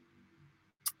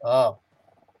 Oh,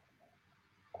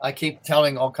 I keep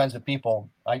telling all kinds of people.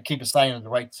 I keep assigning the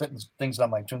right things on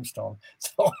my tombstone.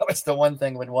 So it's the one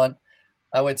thing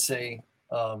I would say.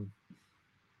 I'd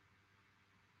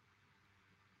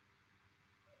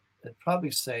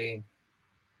probably say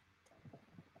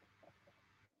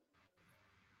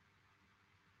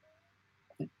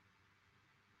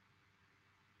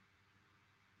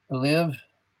live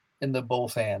in the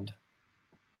both hand.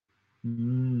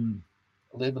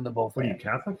 Live in the both hand. Are you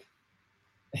Catholic?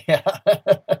 Yeah,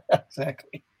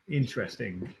 exactly.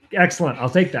 Interesting. Excellent. I'll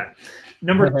take that.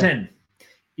 Number 10.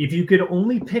 If you could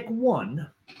only pick one,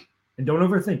 and don't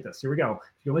overthink this. Here we go.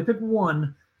 If you only pick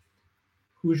one,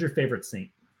 who's your favorite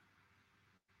saint?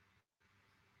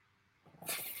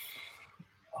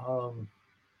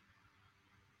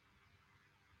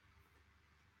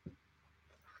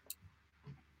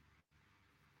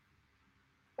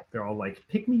 They're all like,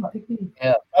 pick me.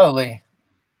 Yeah,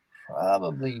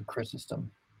 probably Chrysostom.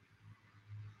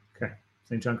 Okay,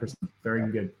 St. John Chrysostom.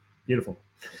 Very good. Beautiful.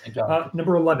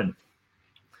 Number 11.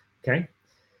 Okay.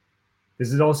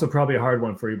 This is also probably a hard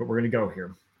one for you, but we're going to go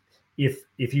here. If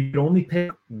you could only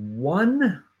pick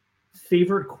one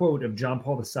favorite quote of John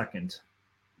Paul II,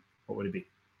 what would it be?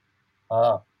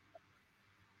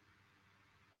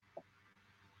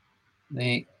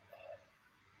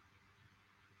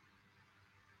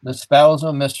 The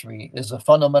spousal mystery is a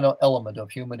fundamental element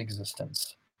of human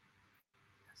existence.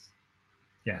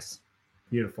 Yes.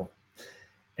 Beautiful.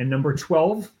 And number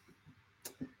 12,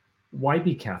 why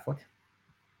be Catholic?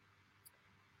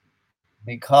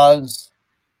 Because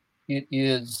it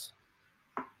is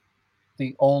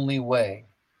the only way.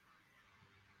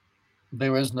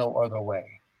 There is no other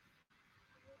way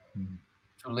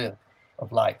to live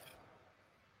of life.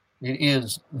 It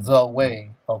is the way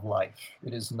of life.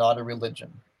 It is not a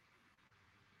religion.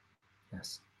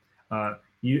 Yes. I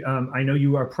know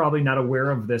you are probably not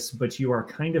aware of this, but you are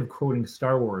kind of quoting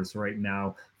Star Wars right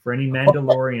now. For any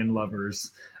Mandalorian lovers,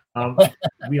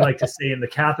 we like to say in the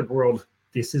Catholic world,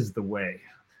 this is the way.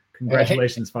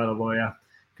 Congratulations, Father Loya.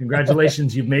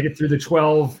 Congratulations. You've made it through the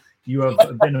 12. You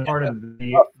have been a part of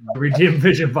the Redeemed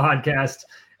Vision podcast.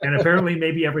 And apparently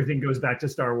maybe everything goes back to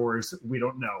Star Wars. We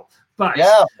don't know. But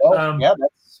yeah,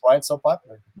 that's why it's so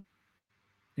popular.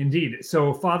 Indeed.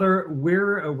 So, Father,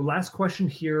 last question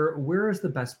here. Where is the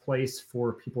best place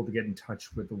for people to get in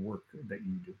touch with the work that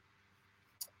you do?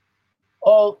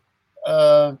 Oh,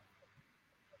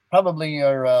 Probably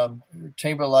our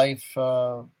Tabor Life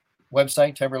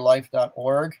website,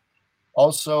 taborlife.org.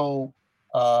 Also,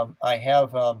 I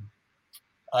have a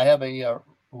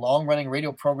long-running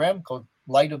radio program called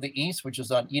Light of the East, which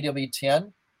is on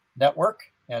EWTN network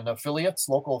and affiliates,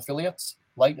 local affiliates,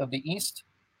 Light of the East.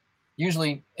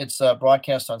 Usually it's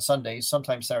broadcast on Sundays,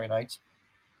 sometimes Saturday nights.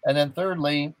 And then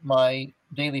thirdly, my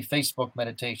daily Facebook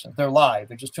meditations. They're live.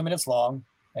 They're just 2 minutes long.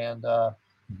 And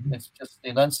it's just the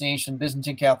Annunciation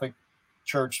Byzantine Catholic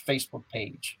Church Facebook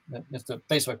page. It's the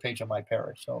Facebook page of my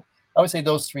parish. So I would say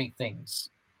those three things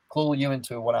clue you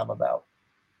into what I'm about.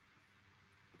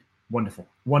 Wonderful.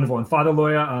 And Father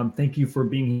Loya, thank you for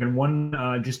being here.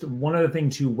 And just one other thing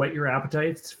to whet your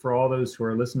appetites for all those who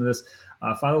are listening to this.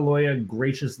 Father Loya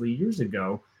graciously years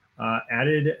ago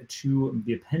added to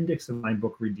the appendix of my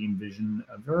book, Redeemed Vision,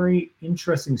 a very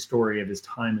interesting story of his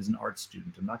time as an art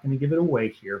student. I'm not going to give it away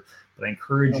here, but I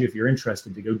encourage you, if you're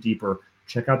interested, to go deeper,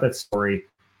 check out that story.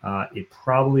 It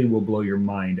probably will blow your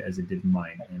mind as it did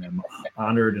mine. And I'm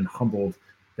honored and humbled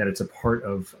that it's a part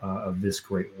of this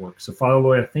great work. So Father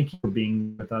Loya, thank you for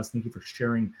being with us. Thank you for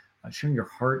sharing your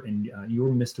heart and your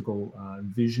mystical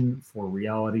vision for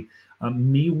reality.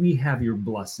 May we have your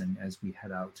blessing as we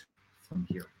head out from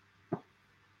here.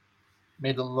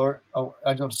 May the Lord,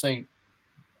 I don't say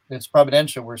it's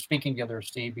providential. We're speaking together,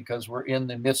 Steve, because we're in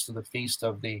the midst of the feast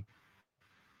of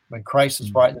when Christ is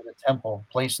brought into the temple,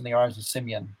 placed in the arms of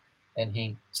Simeon, and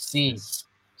he sees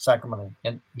sacramentally,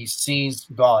 and he sees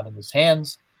God in his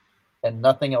hands, and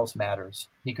nothing else matters.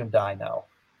 He can die now.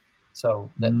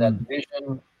 So that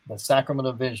vision, the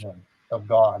sacramental vision of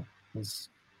God, is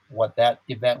what that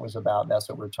event was about. That's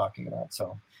what we're talking about.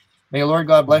 So may the Lord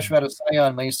God bless you out of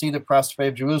Zion. May you see the prosperity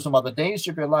of Jerusalem all the days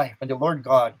of your life. And the Lord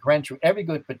God grant you every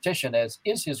good petition as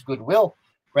is his good will.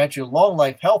 Grant you long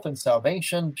life, health, and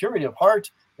salvation, purity of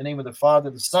heart. In the name of the Father,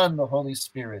 the Son, the Holy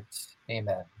Spirit.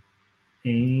 Amen.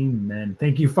 Amen.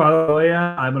 Thank you, Father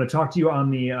Loya. I'm going to talk to you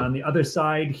on the other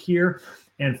side here.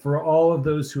 And for all of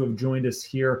those who have joined us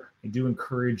here, I do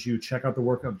encourage you, check out the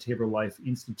work of Tabor Life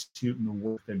Institute and the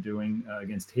work they're doing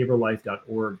against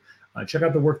taborlife.org. Check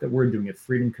out the work that we're doing at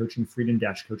Freedom Coaching,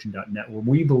 freedom-coaching.net, where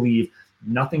we believe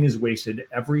nothing is wasted,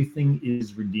 everything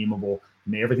is redeemable.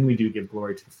 May everything we do give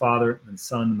glory to the Father and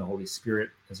Son and the Holy Spirit,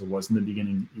 as it was in the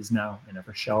beginning, is now, and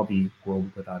ever shall be,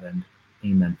 world without end.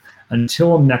 Amen.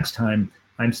 Until next time,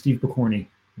 I'm Steve Picorni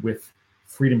with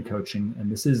Freedom Coaching,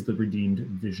 and this is the Redeemed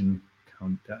Vision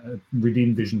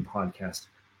podcast.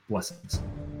 Blessings.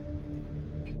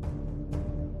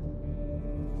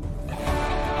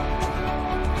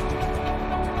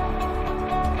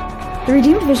 The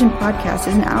Redeemed Vision podcast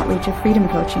is an outreach of Freedom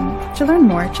Coaching. To learn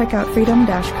more, check out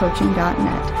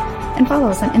freedom-coaching.net and follow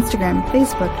us on Instagram,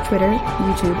 Facebook, Twitter,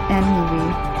 YouTube, and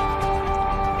MeWe.